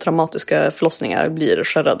haft så här traumatiska förlossningar blir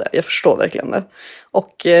skärrade. Jag förstår verkligen det.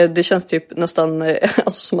 Och det känns typ nästan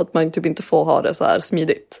alltså, som att man typ inte får ha det så här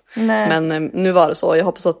smidigt. Nej. Men nu var det så. Jag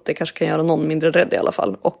hoppas att det kanske kan göra någon mindre rädd i alla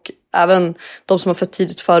fall. Och även de som har fått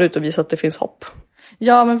tidigt förut och visat att det finns hopp.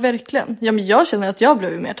 Ja men verkligen. Ja, men jag känner att jag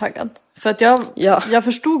blev mer taggad. För att jag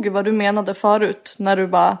förstod ju vad du menade förut. När du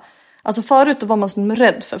bara... Alltså förut då var man som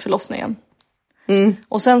rädd för förlossningen.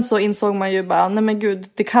 Och sen så insåg man ju bara, nej men gud,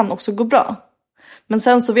 det kan också gå bra. Men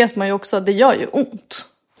sen så vet man ju också att det gör ju ont.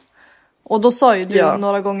 Och då sa ju du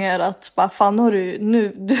några gånger att bara, fan har nu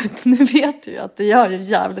vet du ju att det gör ju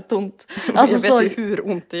jävligt ont. Alltså, jag vet ju hur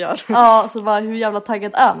ont det gör. Ja, så bara, hur jävla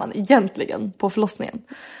taggad är man egentligen på förlossningen?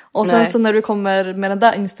 Och sen så när du kommer med den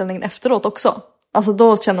där inställningen efteråt också. Alltså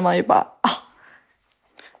då känner man ju bara,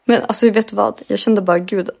 Men alltså vet du vad, jag kände bara,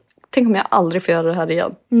 gud, tänk om jag aldrig får göra det här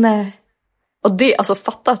igen. Nej. Och det, alltså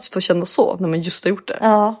fatta att få känna så när man just har gjort det.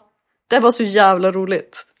 Ja. Det var så jävla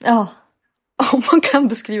roligt. Ja. Om man kan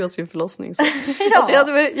beskriva sin förlossning så. Alltså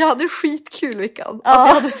jag hade skitkul veckan. Alltså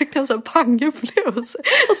jag hade verkligen så här pangupplevelse.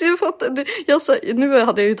 Alltså jag fattade, nu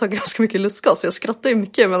hade jag ju tagit ganska mycket lustgas så jag skrattade ju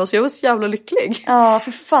mycket men alltså jag var så jävla lycklig. Ja,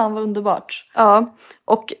 för fan vad underbart. Ja,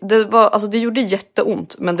 och det gjorde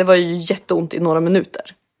jätteont men det var ju jätteont i några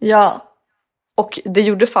minuter. Ja. Och det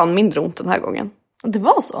gjorde fan mindre ont den här gången. Det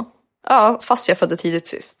var så? Ja, fast jag födde tidigt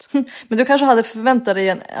sist. Men du kanske hade förväntat dig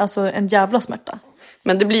en jävla smärta.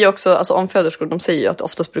 Men det blir ju också, alltså omföderskor, de säger ju att det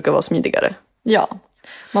oftast brukar vara smidigare. Ja,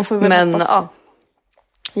 man får väl hoppas.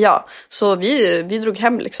 Ja, så vi drog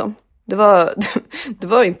hem liksom. Det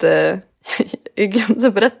var inte, jag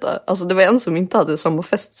glömde berätta, alltså det var en som inte hade samma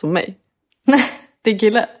fest som mig. Nej, det är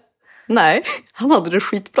kille. Nej, han hade det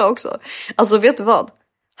skitbra också. Alltså vet du vad?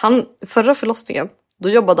 Förra förlossningen, då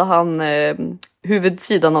jobbade han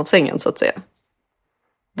huvudsidan av sängen så att säga.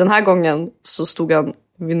 Den här gången så stod han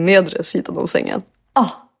vid nedre sidan av sängen.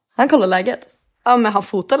 Han kollar läget. Ja, men han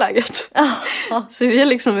fotar läget. Så vi är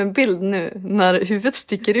liksom en bild nu när huvudet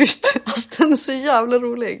sticker ut. Alltså den är så jävla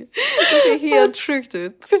rolig. Det ser helt sjukt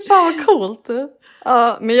ut. Fy fan vad coolt.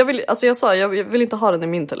 Ja, men jag vill inte ha den i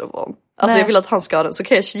min telefon. Alltså jag vill att han ska ha den, så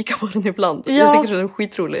kan jag kika på den ibland. Ja. Jag tycker den är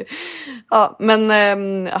skitrolig. Ja, men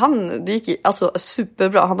det gick alltså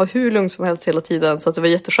superbra. Han var hur lugn som helst hela tiden så att det var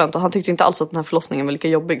jätteskönt. Och han tyckte inte alls att den här förlossningen var lika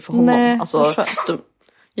jobbig för honom. Nej, alltså,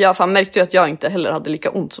 ja, för han märkte ju att jag inte heller hade lika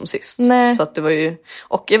ont som sist. Nej. Så att det var ju...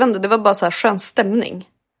 Och jag vet inte, det var bara så här skön stämning.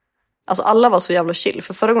 Alltså alla var så jävla chill.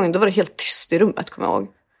 För förra gången då var det helt tyst i rummet, kommer jag ihåg.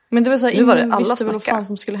 Men det var så här, ingen visste väl vad fan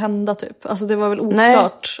som skulle hända typ. Alltså det var väl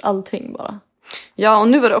oklart allting bara. Ja, och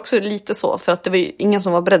nu var det också lite så. För att det var ju ingen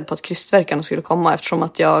som var beredd på att krystverkarna skulle komma. Eftersom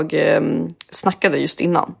att jag snackade just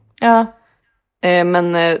innan. Ja.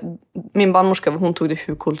 Men min barnmorska, hon tog det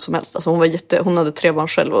hur coolt som helst. Alltså hon hade 3 barn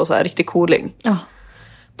själv och så här riktigt cooling. Ja.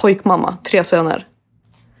 Pojkmamma, 3 söner.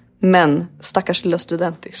 Men stackars lilla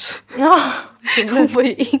studentis. Ja. Hon var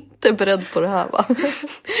ju inte beredd på det här, va?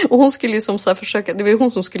 Och hon skulle ju som så här försöka, det var ju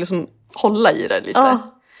hon som skulle som hålla i det lite.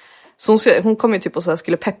 Ja. Så hon kom ju typ och så här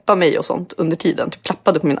skulle peppa mig och sånt under tiden. Typ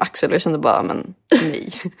klappade på min axel och jag kände bara, men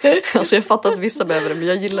nej. Alltså jag fattar att vissa behöver det, men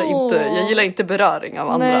jag gillar inte beröring av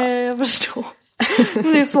andra. Nej, jag förstår.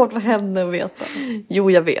 Men det är svårt för henne att veta.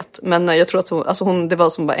 Jo, jag vet. Men jag tror att det var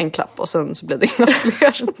som bara en klapp och sen så blev det inga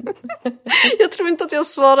fler. Jag tror inte att jag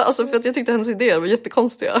svarade, alltså för att jag tyckte hennes idéer var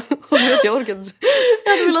jättekonstiga. Och jag orkade.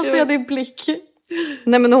 Jag hade velat se din blick.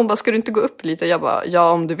 Nej, men hon bara, ska du inte gå upp lite? Jag bara,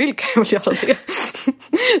 ja, om du vill kan jag väl göra det.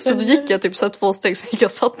 Så då gick jag typ så här 2 steg, så gick jag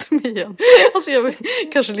och satte mig igen. Alltså jag var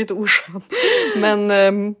kanske lite oskön. Men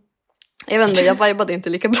jag vet inte, jag vibade inte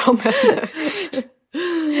lika bra med henne.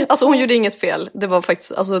 Alltså hon gjorde inget fel. Det var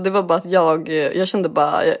faktiskt, alltså det var bara att jag kände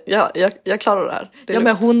bara, jag klarar det här. Det ja,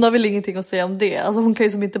 men hon har väl ingenting att säga om det. Alltså hon kan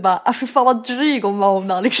ju som inte bara, för fan vad dryg hon var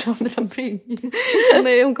om Alexandra Bring.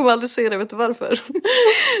 Nej, hon kommer aldrig säga det, vet du varför?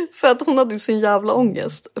 För att hon hade ju sin jävla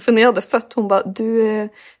ångest. För när jag hade fött, hon bara,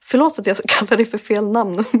 förlåt att jag kallar dig för fel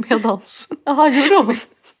namn medans. Jaha, gjorde hon?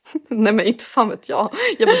 Nej, men inte fan vet jag.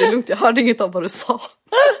 Jag bara, det är lugnt, jag hörde inget av vad du sa.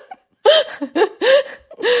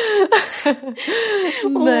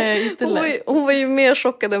 Nej, inte lätt. Hon var ju mer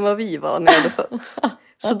chockad än vad vi var när jag hade fött.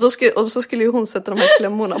 Så skulle ju hon sätta de här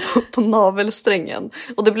klämmorna på navelsträngen.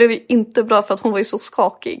 Och det blev ju inte bra för att hon var ju så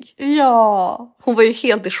skakig. Ja. Hon var ju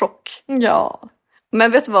helt i chock. Ja.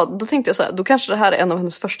 Men vet du vad, då tänkte jag så här, då kanske det här är en av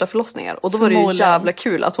hennes första förlossningar. Och då var det ju jävla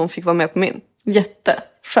kul att hon fick vara med på min.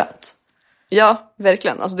 Jätteskönt. Ja,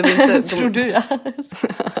 verkligen. Alltså det var inte... Tror du ja.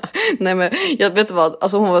 Nej, men jag vet du vad,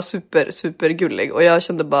 alltså hon var super gullig. Och jag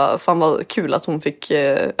kände bara, fan vad kul att hon fick,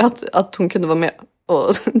 att hon kunde vara med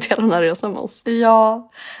och dela den här resan med oss.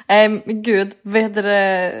 Ja, gud, vet du,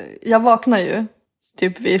 jag vaknar ju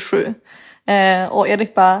typ vid 7. Och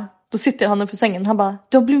Erik bara, då sitter han uppe på sängen. Han bara,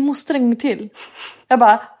 du har blivit moster en gång till. Jag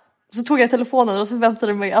bara, så tog jag telefonen och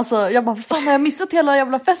förväntade mig, alltså jag bara, fan har jag missat hela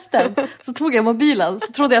jävla festen? Så tog jag mobilen,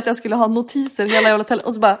 så trodde jag att jag skulle ha notiser hela jävla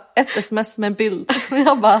och så bara ett sms med en bild. Och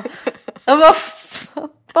jag bara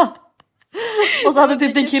och så hade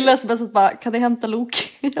typ din kille smsat bara, kan du hämta Loki?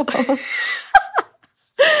 Jag bara,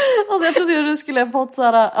 alltså jag trodde ju du skulle ha fått så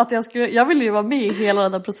här att jag ville ju vara med i hela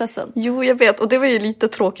den här processen. Jo, jag vet. Och det var ju lite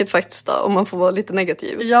tråkigt faktiskt då, om man får vara lite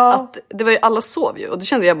negativ. Ja. Att det var ju, alla sov ju. Och då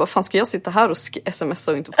kände jag bara, fan ska jag sitta här och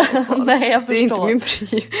smsa och inte få något svar? Nej, jag det är inte min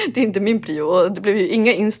prio. Det är inte min prio. Och det blev ju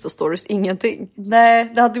inga Insta-stories, ingenting.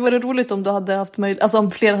 Nej, det hade ju varit roligt om du hade haft möjlighet, alltså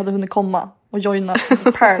om fler hade hunnit komma och joina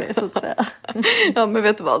the party så att säga. Ja, men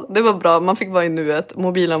vet du vad? Det var bra. Man fick vara i nuet.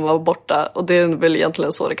 Mobilen var borta. Och det är väl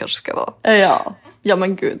egentligen så det kanske ska vara. Ja. Ja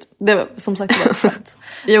men gud, det var som sagt var skönt.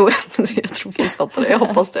 Jo, jag tror folk fattar det, jag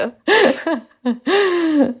hoppas det.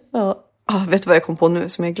 Ja. Vet du vad jag kom på nu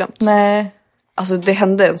som jag glömt? Nej. Alltså det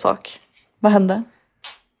hände en sak. Vad hände?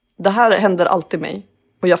 Det här händer alltid mig.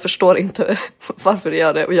 Och jag förstår inte varför det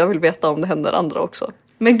gör det. Och jag vill veta om det händer andra också.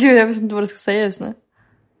 Men gud, jag vet inte vad du ska säga just nu.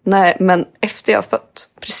 Nej, men efter jag fött,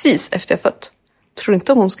 precis efter jag fött, tror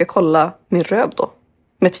inte hon ska kolla min röv då?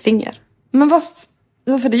 Med ett finger. Men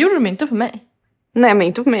varför det gjorde de inte för mig? Nej, men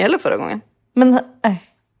inte på mig heller förra gången. Men nej,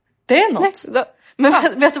 det är något. Nej,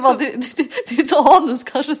 men vet du vad, ditt anus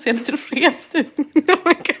kanske ser lite skevt ut. Ja,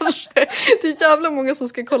 men kanske. Det är jävla många som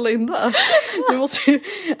ska kolla in där. Vi måste ju,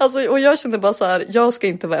 alltså, och jag känner bara så här, jag ska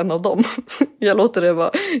inte vara en av dem. Jag låter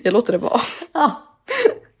det vara. Ja.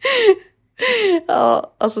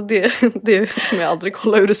 Ja, alltså det kommer jag aldrig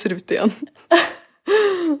kolla hur det ser ut igen.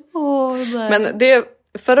 Nej. Men det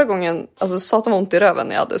förra gången, alltså satan var ont i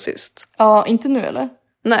röven jag hade sist. Ja, inte nu eller?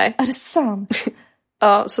 Nej. Är det sant?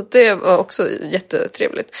 Ja, så det var också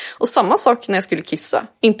jättetrevligt. Och samma sak när jag skulle kissa.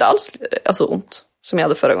 Inte alls alltså ont som jag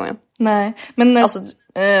hade förra gången. Nej, men alltså,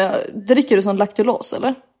 dricker du sån laktulos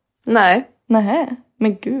eller? Nej. Nej,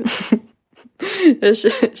 men gud. Jag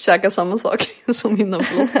käkar samma sak som innan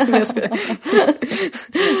förlossningen.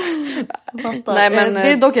 Nej, men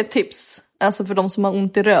det är dock ett tips. Alltså för de som har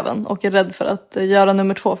ont i röven och är rädd för att göra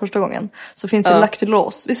nummer 2 första gången. Så finns det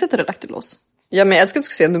laktulos. Visst heter det laktulos? Ja, men jag älskar att du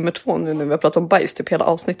ska säga nummer 2 nu när vi har pratat om bajs typ hela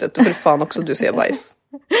avsnittet. Då får fan också du säga bajs.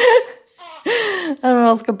 När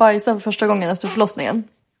man ska bajsa för första gången efter förlossningen.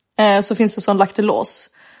 Så finns det sån laktulos.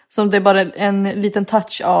 Som det är bara en liten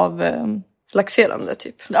touch av... laxerande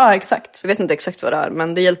typ. Ja, exakt. Jag vet inte exakt vad det är,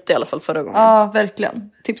 men det hjälpte i alla fall förra gången. Ja,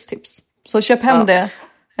 verkligen. Tips. Så köp hem det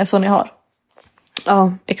så ni har.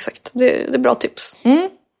 Ja, exakt. Det är bra tips.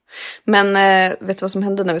 Men vet du vad som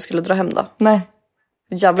hände när vi skulle dra hem då? Nej.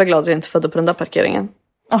 Jävla glad att jag inte födde på den där parkeringen.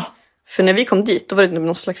 Ah. För när vi kom dit, då var det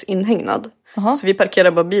någon slags inhägnad. Så vi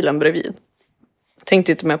parkerade bara bilen bredvid.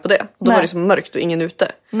 Tänkte inte med på det. Då var det så mörkt och ingen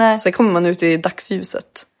ute. Nej. Sen kommer man ut i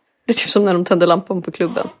dagsljuset. Det är typ som när de tände lampan på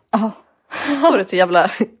klubben. Så står det ett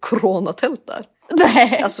jävla coronatält där.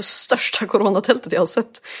 Nej. Alltså största coronatältet jag har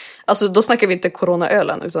sett. Alltså då snackar vi inte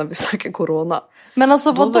coronaölen utan vi snackar corona. Men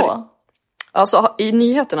alltså vadå? Alltså i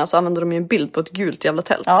nyheterna så använder de ju en bild på ett gult jävla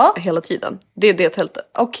tält hela tiden. Det är det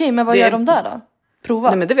tältet. Okej, men vad gör de där då? Prova.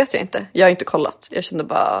 Nej men det vet jag inte. Jag har inte kollat. Jag kände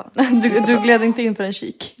bara... du gled inte in för en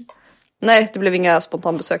kik. Nej, det blev inga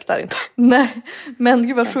spontanbesök där inte. Nej, men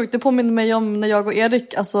gud vad sjukt. Det påminner mig om när jag och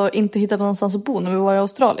Erik alltså inte hittade någonstans att bo när vi var i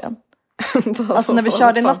Australien. Alltså när vi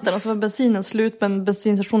körde i natten och så var bensinen slut men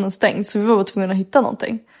bensinstationen stängd. Så vi var tvungna att hitta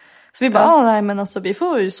någonting. Så vi bara, nej men alltså vi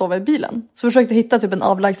får ju sova i bilen. Så vi försökte hitta typ en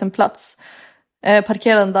avlägsen plats.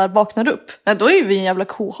 Parkerade där, vaknade upp. Nej, då är ju vi en jävla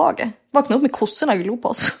kohage. Vaknade upp med kossorna och glor på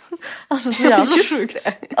oss. Alltså så jävla sjukt.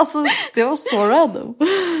 Alltså det var så random.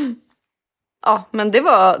 Ja, men det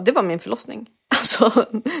var min förlossning. Alltså,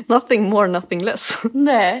 nothing more, nothing less.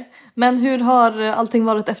 Nej, men hur har allting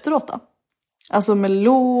varit efteråt då? Alltså med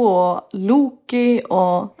Lo och Loki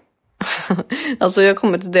och... Alltså jag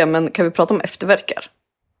kommer till det, men kan vi prata om efterverkar?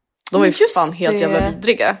 De var ju fan helt jävla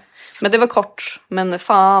vidriga. Men det var kort, men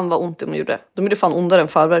fan vad ont de gjorde. De gjorde fan ondare än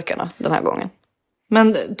förverkarna den här gången.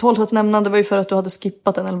 Men tåls att nämna, det var ju för att du hade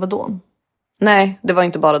skippat en Elvedon. Nej, det var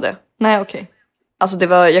inte bara det. Nej, okej. Alltså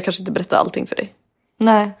jag kanske inte berättade allting för dig.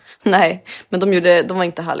 Nej, men de var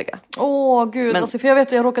inte härliga. Åh gud, men... alltså för jag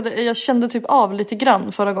vet att jag kände typ av lite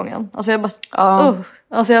grann förra gången. Alltså jag bara,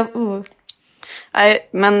 Nej,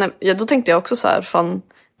 men då tänkte jag också så här, fan,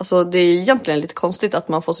 alltså det är egentligen lite konstigt att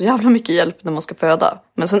man får så jävla mycket hjälp när man ska föda.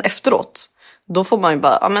 Men sen efteråt, då får man ju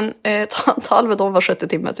bara, ta Alvedon var 6:e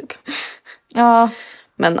timme typ. Ja.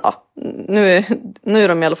 Men ja, nu är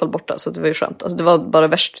de i alla fall borta så det var ju skönt. Alltså det var bara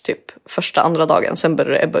värst typ första, andra dagen, sen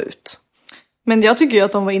började det ebba ut. Men jag tycker ju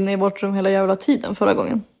att de var inne i vårt rum hela jävla tiden förra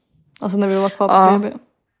gången. Alltså när vi var kvar på BB.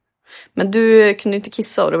 Men du kunde inte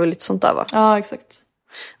kissa och det var lite sånt där va? Ja, exakt.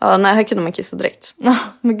 Ja, nej, här kunde man kissa direkt. Ja,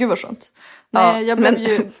 men gud vad skönt. Nej, jag blev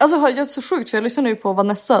ju... Alltså jag är så sjukt för jag lyssnade ju på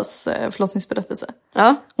Vanessas förlossningsberättelse.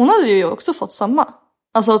 Ja. Hon hade ju också fått samma.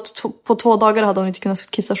 Alltså på 2 dagar hade hon inte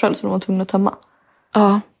kunnat kissa själv så de var tvungna att tömma.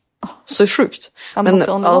 Ja, så sjukt. Men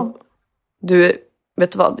du,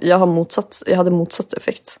 vet du vad? Jag hade motsatt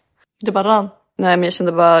effekt. Det bara rann. Nej, men jag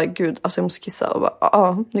kände bara, gud, alltså jag måste kissa. Och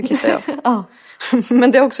bara, nu kissar jag.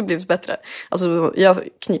 Men det har också blivit bättre. Alltså jag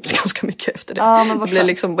knipte ganska mycket efter det. Men det blev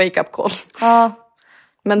liksom wake-up call.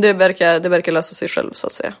 Men det verkar lösa sig själv så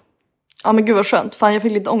att säga. Ja, men gud vad skönt. Fan, jag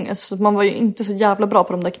fick lite ångest. Så man var ju inte så jävla bra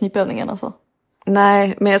på de där knipövningarna alltså.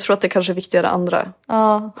 Nej, men jag tror att det kanske är viktigare andra.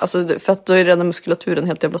 Ja. Alltså, för att då är redan muskulaturen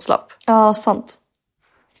helt jävla slapp. Ja, sant.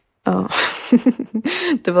 Ja.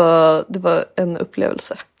 det var en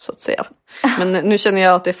upplevelse, så att säga. Men nu känner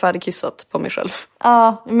jag att det är färdigkissat på mig själv.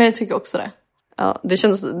 Ja, men jag tycker också det. Ja,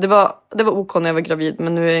 det var OK när jag var gravid,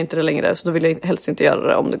 men nu är jag inte det längre. Så då vill jag helst inte göra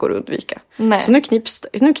det om det går att undvika. Nej. Så nu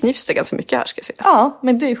knips det ganska mycket här, ska jag säga. Ja,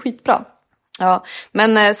 men det är skitbra. Ja,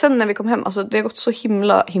 men sen när vi kom hem, alltså det har gått så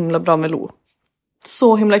himla bra med Lo.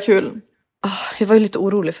 Så himla kul. Jag var ju lite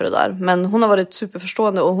orolig för det där. Men hon har varit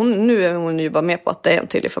superförstående. Och nu är hon ju bara med på att det är en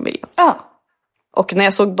till i familjen. Ja. Och när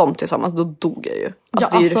jag såg dem tillsammans, då dog jag ju. Alltså,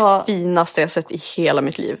 ja, det är det finaste jag sett i hela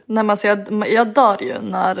mitt liv. Nej, men alltså, jag dör ju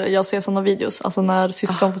när jag ser såna videos. Alltså när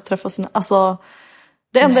syskon får träffa sina... Alltså,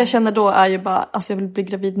 det enda jag känner då är ju bara... Alltså jag vill bli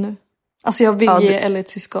gravid nu. Alltså jag vill ge Ellie ett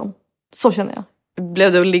syskon. Så känner jag.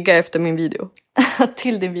 Blev du att ligga efter min video?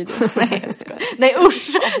 Till din video? Nej, jag skojar. Nej, usch!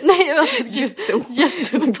 Nej, alltså,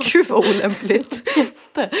 jätteolämpligt. Gud vad olämpligt.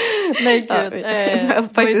 Nej, gud.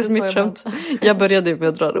 Faktiskt mitt skämt. Jag började med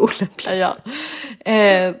att dra det olämpligt. Ja.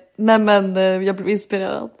 Nej, men jag blev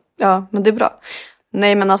inspirerad. Ja, men det är bra.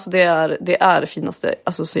 Nej, men alltså det är det finaste.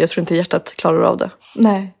 Alltså, så jag tror inte hjärtat klarar av det.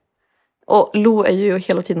 Nej. Och Lo är ju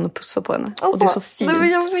hela tiden och pussar på henne. Alltså, och det är så fint. Nej, men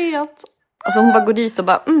jag vet. Alltså hon bara går dit och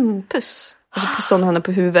bara, puss. Och så pussar hon henne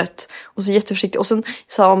på huvudet. Och så jätteförsiktigt. Och sen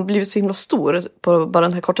så har hon blivit så himla stor på bara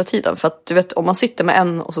den här korta tiden. För att du vet, om man sitter med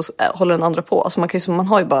en och så håller den andra på. Alltså man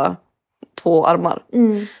har ju bara 2 armar.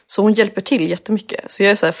 Mm. Så hon hjälper till jättemycket. Så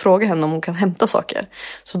jag så här, frågar henne om hon kan hämta saker.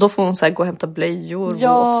 Så då får hon så här, gå och hämta blöjor.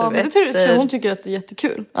 Ja, men det tror jag hon tycker att det är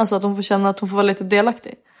jättekul. Alltså att hon får känna att hon får vara lite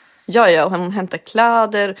delaktig. Ja, och hon hämtar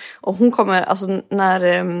kläder. Och hon kommer, alltså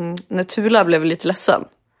när Tula blev lite ledsen.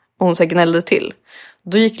 Och hon så här gnällde till.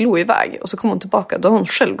 Då gick Lo iväg och så kom hon tillbaka. Då har hon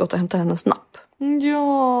själv gått och hämtat hennes napp.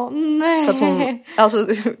 Ja, nej. För att hon, alltså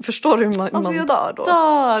förstår du hur man jag dör då?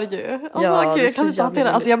 Dör ju. Alltså, Ja, gud, det är jag kan så inte hantera.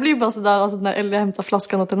 jävla Alltså jag blir bara sådär alltså, när Ellie hämtar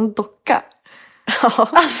flaskan åt hennes docka.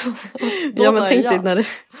 Alltså, men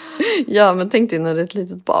tänk dig när det är ett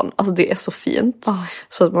litet barn. Alltså det är så fint.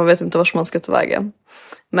 Så att man vet inte vart man ska ta vägen.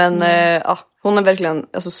 Men hon är verkligen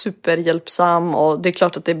alltså, superhjälpsam. Och det är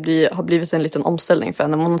klart att det har blivit en liten omställning för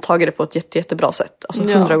henne. Men hon har tagit det på ett jättebra sätt. Alltså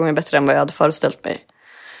 100 gånger bättre än vad jag hade föreställt mig.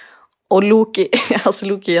 Och Loki,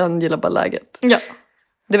 han gillar bara läget. Ja.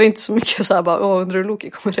 Det var inte så mycket så här bara, undrar hur Loki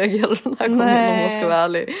kommer reagera den här gången om man ska vara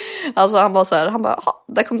ärlig. Alltså han var så här,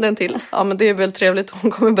 där kom den till. Ja men det är väl trevligt,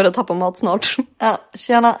 hon kommer börja tappa mat snart. Ja,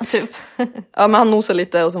 tjena, typ. Ja men han nosade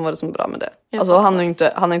lite och sen var det så bra med det. Alltså han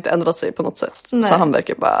har inte ändrat sig på något sätt. Nej. Så han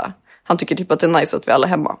verkar bara, han tycker typ att det är nice att vi alla är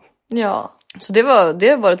hemma. Ja. Så det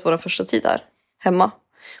har varit vår första tid där, hemma.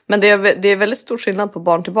 Men det är väldigt stor skillnad på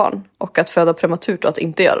barn till barn. Och att föda prematurt och att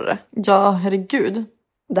inte göra det. Ja, herregud.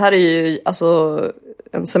 Det här är ju alltså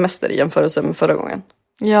en semester i jämförelse med förra gången.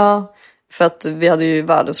 Ja. För att vi hade ju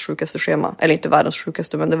världens sjukaste schema. Eller inte världens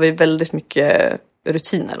sjukaste, men det var ju väldigt mycket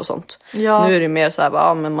rutiner och sånt. Ja. Nu är det mer så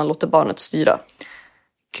här, men man låter barnet styra.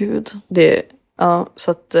 Gud.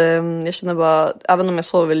 Så att jag känner bara, även om jag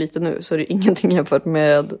sover lite nu så är det ingenting jämfört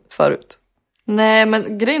med förut. Nej,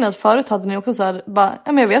 men grejen är att förut hade ni också så här,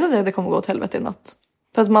 men jag vet att det kommer gå åt helvete i natt.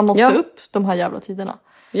 För att man måste upp de här jävla tiderna.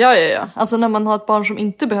 Ja. Alltså när man har ett barn som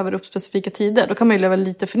inte behöver upp specifika tider, då kan man ju leva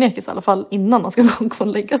lite förnekelse i alla fall innan man ska gå och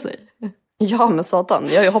lägga sig. Ja, men satan.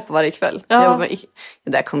 Jag har ju hoppat varje kväll. Ja.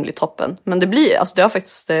 Det där kommer bli toppen. Men det har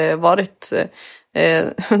faktiskt varit,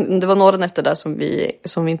 det var några nätter där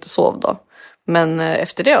som vi inte sov då. Men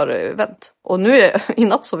efter det har det vänt. Och nu i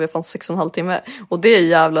natt sov jag fan 6,5 timmar. Och det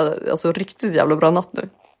är riktigt jävla bra natt nu.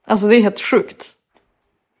 Alltså det är helt sjukt.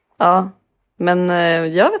 Ja. Men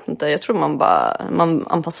jag vet inte, jag tror man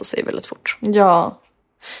anpassar sig väldigt fort. Ja.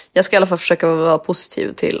 Jag ska i alla fall försöka vara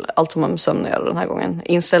positiv till allt som man med sömn gör den här gången.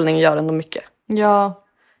 Inställning gör ändå mycket. Ja.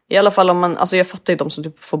 I alla fall om jag fattar ju de som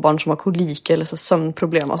typ får barn som har kolik eller så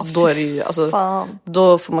sömnproblem. Alltså, då är det ju,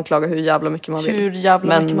 då får man klaga hur jävla mycket man vill.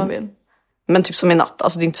 Mycket man vill. Men typ som i natt,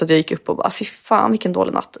 alltså det är inte så att jag gick upp och bara fy fan vilken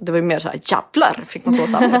dålig natt. Det var ju mer så här, jävlar fick man så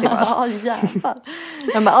samma timmar. Ja jävlar.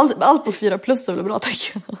 Ja, men allt på 4+ är väl bra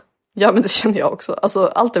tänker jag. Ja men det känner jag också. Alltså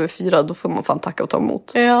allt över 4 då får man fan tacka och ta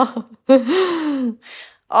emot. Ja.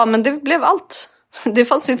 Ja men det blev allt. Det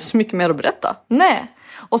fanns inte så mycket mer att berätta. Nej.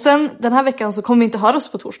 Och sen den här veckan så kommer vi inte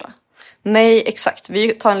höras på torsdag. Nej exakt.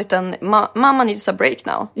 Vi tar en liten mamma needs a break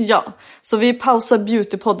now. Ja. Så vi pausar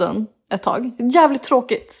beautypodden ett tag. Jävligt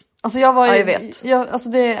tråkigt. Alltså jag vet.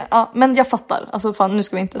 Men jag fattar. Alltså fan nu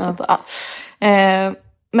ska vi inte sätta.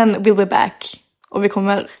 Men we'll be back. Och vi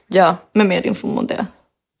kommer med mer info om det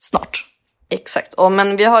snart. Exakt.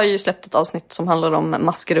 Men vi har ju släppt ett avsnitt som handlar om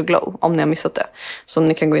masker och glow. Om ni har missat det. Som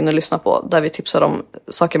ni kan gå in och lyssna på. Där vi tipsar om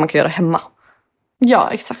saker man kan göra hemma. Ja,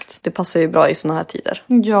 exakt. Det passar ju bra i såna här tider.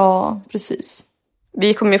 Ja, precis.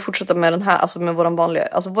 Vi kommer ju fortsätta med den här, alltså med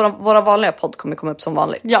våra vanliga podd kommer komma upp som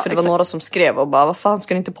vanligt. Ja, för det var några som skrev och bara, vad fan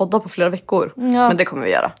ska ni inte podda på flera veckor? Ja. Men det kommer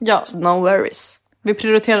vi göra. Ja. Så no worries. Vi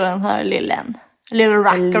prioriterar den här lilla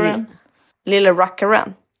rackaren. Lilla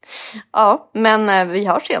rackaren. Ja, men vi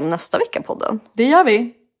hörs igen nästa vecka podden. Det gör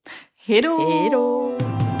vi. Hej då! Hej då!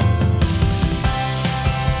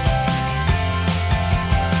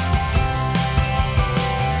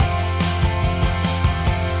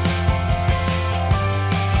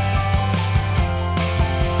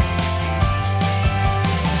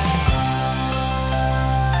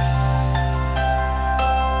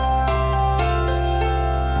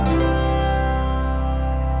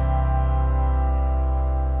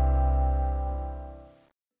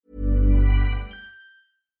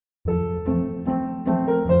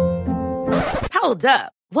 Hold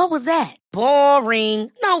up. What was that?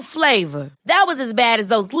 Boring. No flavor. That was as bad as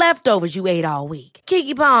those leftovers you ate all week.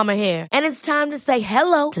 Keke Palmer here, and it's time to say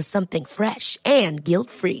hello to something fresh and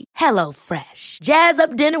guilt-free. Hello Fresh. Jazz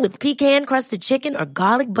up dinner with pecan-crusted chicken or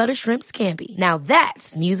garlic butter shrimp scampi. Now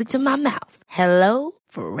that's music to my mouth. Hello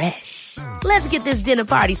Fresh. Let's get this dinner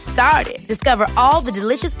party started. Discover all the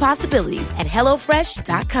delicious possibilities at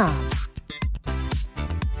hellofresh.com.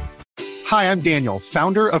 Hi, I'm Daniel,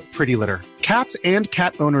 founder of Pretty Litter. Cats and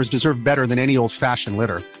cat owners deserve better than any old-fashioned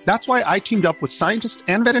litter. That's why I teamed up with scientists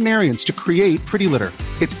and veterinarians to create Pretty Litter.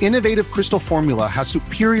 Its innovative crystal formula has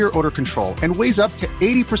superior odor control and weighs up to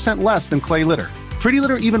 80% less than clay litter. Pretty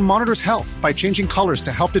Litter even monitors health by changing colors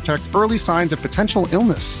to help detect early signs of potential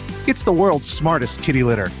illness. It's the world's smartest kitty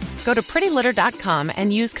litter. Go to prettylitter.com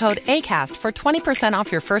and use code ACAST for 20%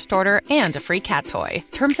 off your first order and a free cat toy.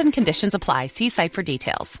 Terms and conditions apply. See site for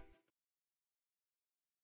details.